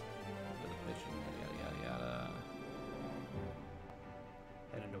puppets. Yada yada yada.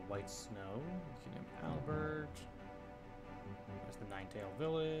 Head into white snow. Kid named Albert. There's the Nine-Tail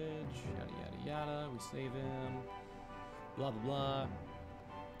Village. Yada yada yada. We save him. Blah blah blah.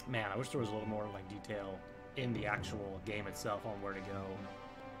 Man, I wish there was a little more like detail in the actual game itself on where to go,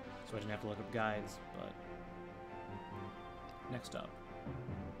 so I didn't have to look up guides. But next up,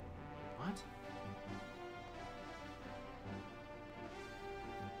 what?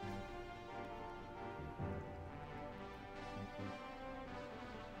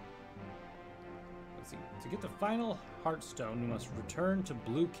 Let's see. To get the final Heartstone, we must return to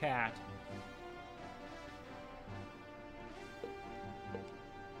Blue Cat.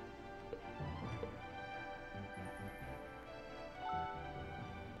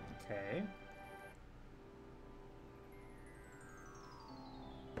 Okay.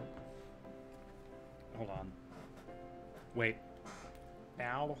 Hold on. Wait.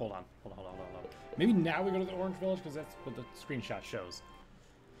 Now, hold on. Hold on. Maybe now we go to the Orange Village, because that's what the screenshot shows.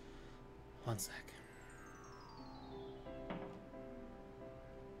 One sec.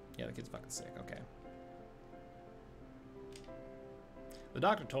 Yeah, the kid's fucking sick. Okay. The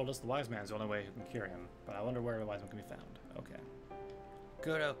doctor told us the wise man's the only way who can cure him, but I wonder where the wise man can be found. Okay.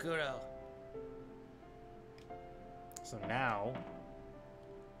 Kuro. So now,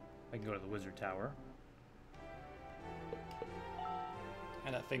 I can go to the Wizard Tower.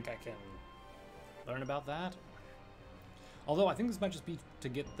 And I think I can learn about that. Although I think this might just be to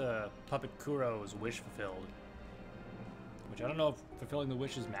get the puppet Kuro's wish fulfilled. Which I don't know if fulfilling the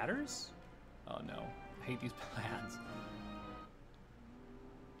wishes matters? Oh no, I hate these plans.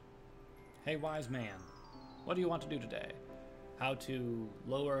 Hey wise man, what do you want to do today? How to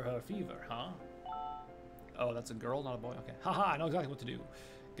lower her fever, huh? Oh, that's a girl, not a boy? Okay. Haha, I know exactly what to do.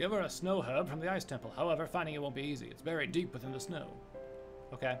 Give her a snow herb from the ice temple. However, finding it won't be easy. It's buried deep within the snow.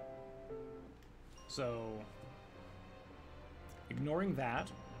 Okay. So, ignoring that.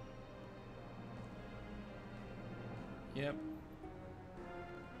 Yep.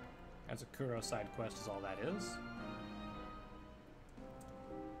 That's a Kuro side quest is all that is.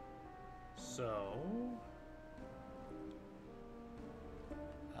 So,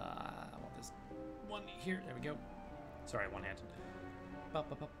 I want this one here. There we go. Sorry, one-handed.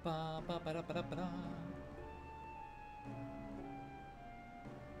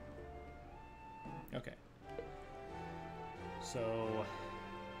 Okay. So,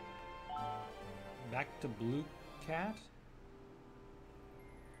 back to Blue Cat.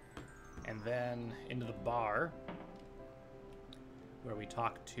 And then into the bar, where we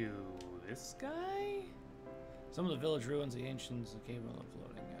talk to this guy? Some of the village ruins, the ancients, capable of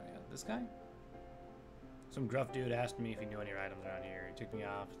floating. Yeah, this guy? Some gruff dude asked me if he knew any items around here. He took me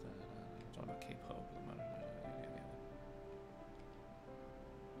off. Talking about Cape Hope.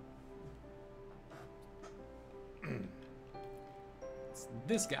 It's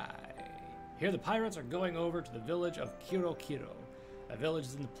this guy. Here the pirates are going over to the village of Kiro. That village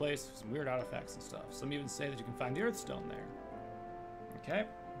is in the place with some weird artifacts and stuff. Some even say that you can find the Earthstone there. Okay.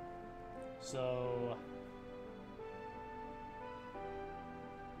 So...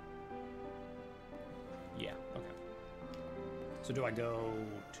 yeah, okay. So do I go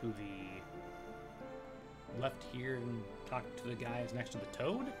to the left here and talk to the guys next to the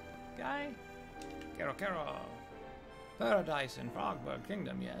toad guy? Kero. Paradise in Frogburg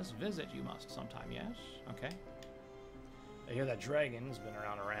Kingdom, yes. Visit you must sometime, yes. Okay. I hear that dragon's been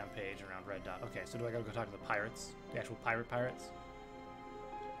around a rampage around Red Dot. Okay, so do I gotta go talk to the pirates? The actual pirates?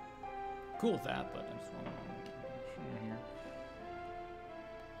 Cool with that, but I just want to here.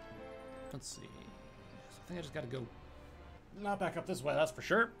 Let's see. I think I just gotta go not back up this way, that's for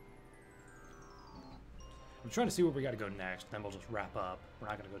sure. I'm trying to see where we gotta go next, then we'll just wrap up. We're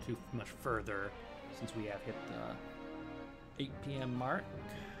not gonna go too much further since we have hit the 8 p.m. mark.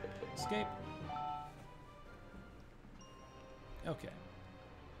 Escape. Okay.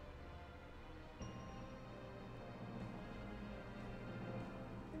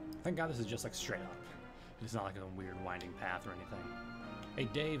 Thank God this is just like straight up. It's not like a weird winding path or anything. Hey,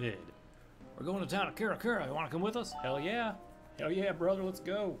 David. We're going to town of Karakura. You want to come with us? Hell yeah. Hell yeah, brother. Let's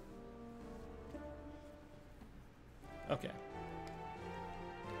go. Okay.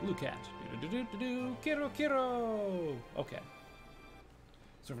 Lucat. Do-do-do-do-do. Kiro, Kiro. Okay.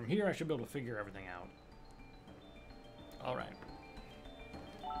 So from here, I should be able to figure everything out. All right.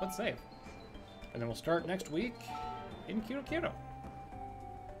 Let's save. And then we'll start next week in Kiro, Kiro.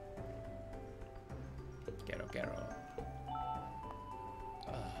 Kiro, Kiro.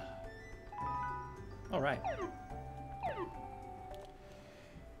 All right.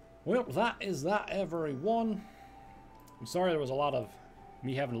 Well, that is that, everyone. I'm sorry there was a lot of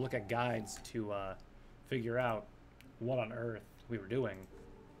me having to look at guides to figure out what on earth we were doing.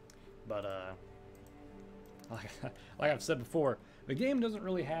 But, like I've said before, the game doesn't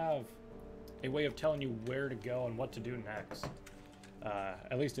really have a way of telling you where to go and what to do next.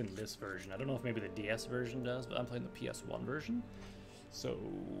 At least in this version. I don't know if maybe the DS version does, but I'm playing the PS1 version. So,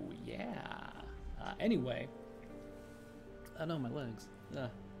 yeah. Anyway. I know my legs.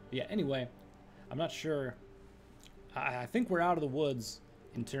 Yeah, anyway. I'm not sure. I think we're out of the woods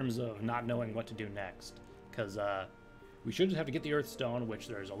in terms of not knowing what to do next. Because we should just have to get the Earth Stone, which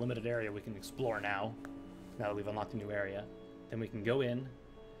there's a limited area we can explore now. Now that we've unlocked a new area. Then we can go in,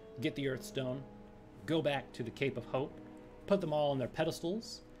 get the Earth Stone, go back to the Cape of Hope, put them all on their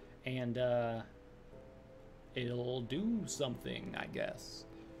pedestals, and it'll do something, I guess.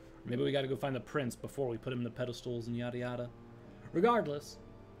 Or maybe we gotta go find the prince before we put him in the pedestals and yada yada. Regardless,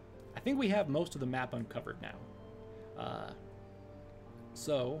 I think we have most of the map uncovered now.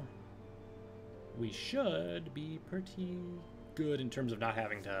 So, we should be pretty good in terms of not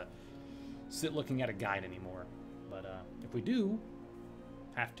having to sit looking at a guide anymore. But if we do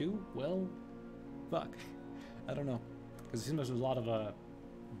have to, well, fuck. I don't know. Because it seems there's a lot of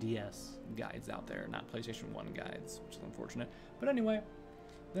DS guides out there, not PlayStation 1 guides, which is unfortunate. But anyway,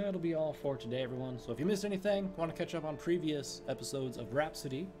 that'll be all for today, everyone. So if you missed anything, want to catch up on previous episodes of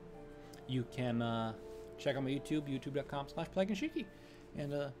Rhapsody, you can check out my YouTube, youtube.com/PlagenShiki,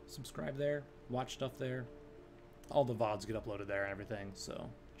 and subscribe there, watch stuff there. All the VODs get uploaded there and everything, so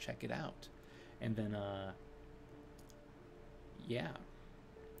check it out. And then, yeah.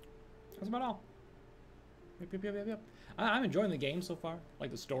 That's about all. Yep. I'm enjoying the game so far. Like,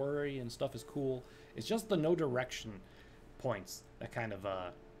 the story and stuff is cool. It's just the no direction points that kind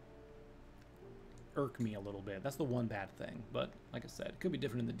of irk me a little bit. That's the one bad thing. But like I said, it could be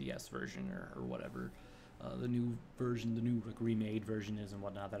different in the DS version or whatever the new version, the new like remade version is and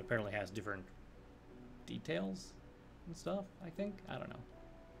whatnot. That apparently has different details and stuff. I think. I don't know.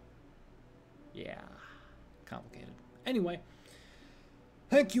 Yeah, complicated. Anyway.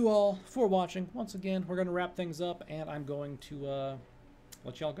 Thank you all for watching. Once again, we're going to wrap things up, and I'm going to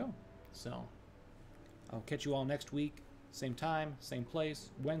let y'all go. So, I'll catch you all next week. Same time, same place,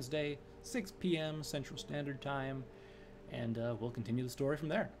 Wednesday, 6 p.m. Central Standard Time, and we'll continue the story from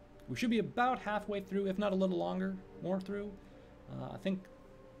there. We should be about halfway through, if not a little longer, more through. I think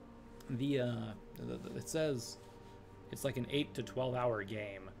it says it's like an 8 to 12 hour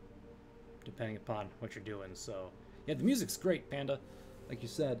game, depending upon what you're doing. So, yeah, the music's great, Panda. Like you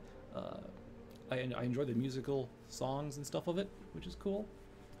said, I enjoy the musical songs and stuff of it, which is cool.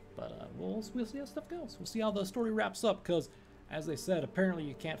 But we'll see how stuff goes. We'll see how the story wraps up, because, as they said, apparently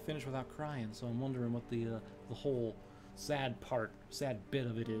you can't finish without crying. So I'm wondering what the whole sad bit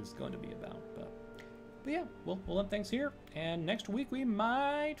of it is going to be about. But yeah, we'll end things here. And next week we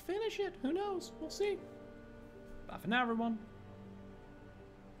might finish it. Who knows? We'll see. Bye for now, everyone.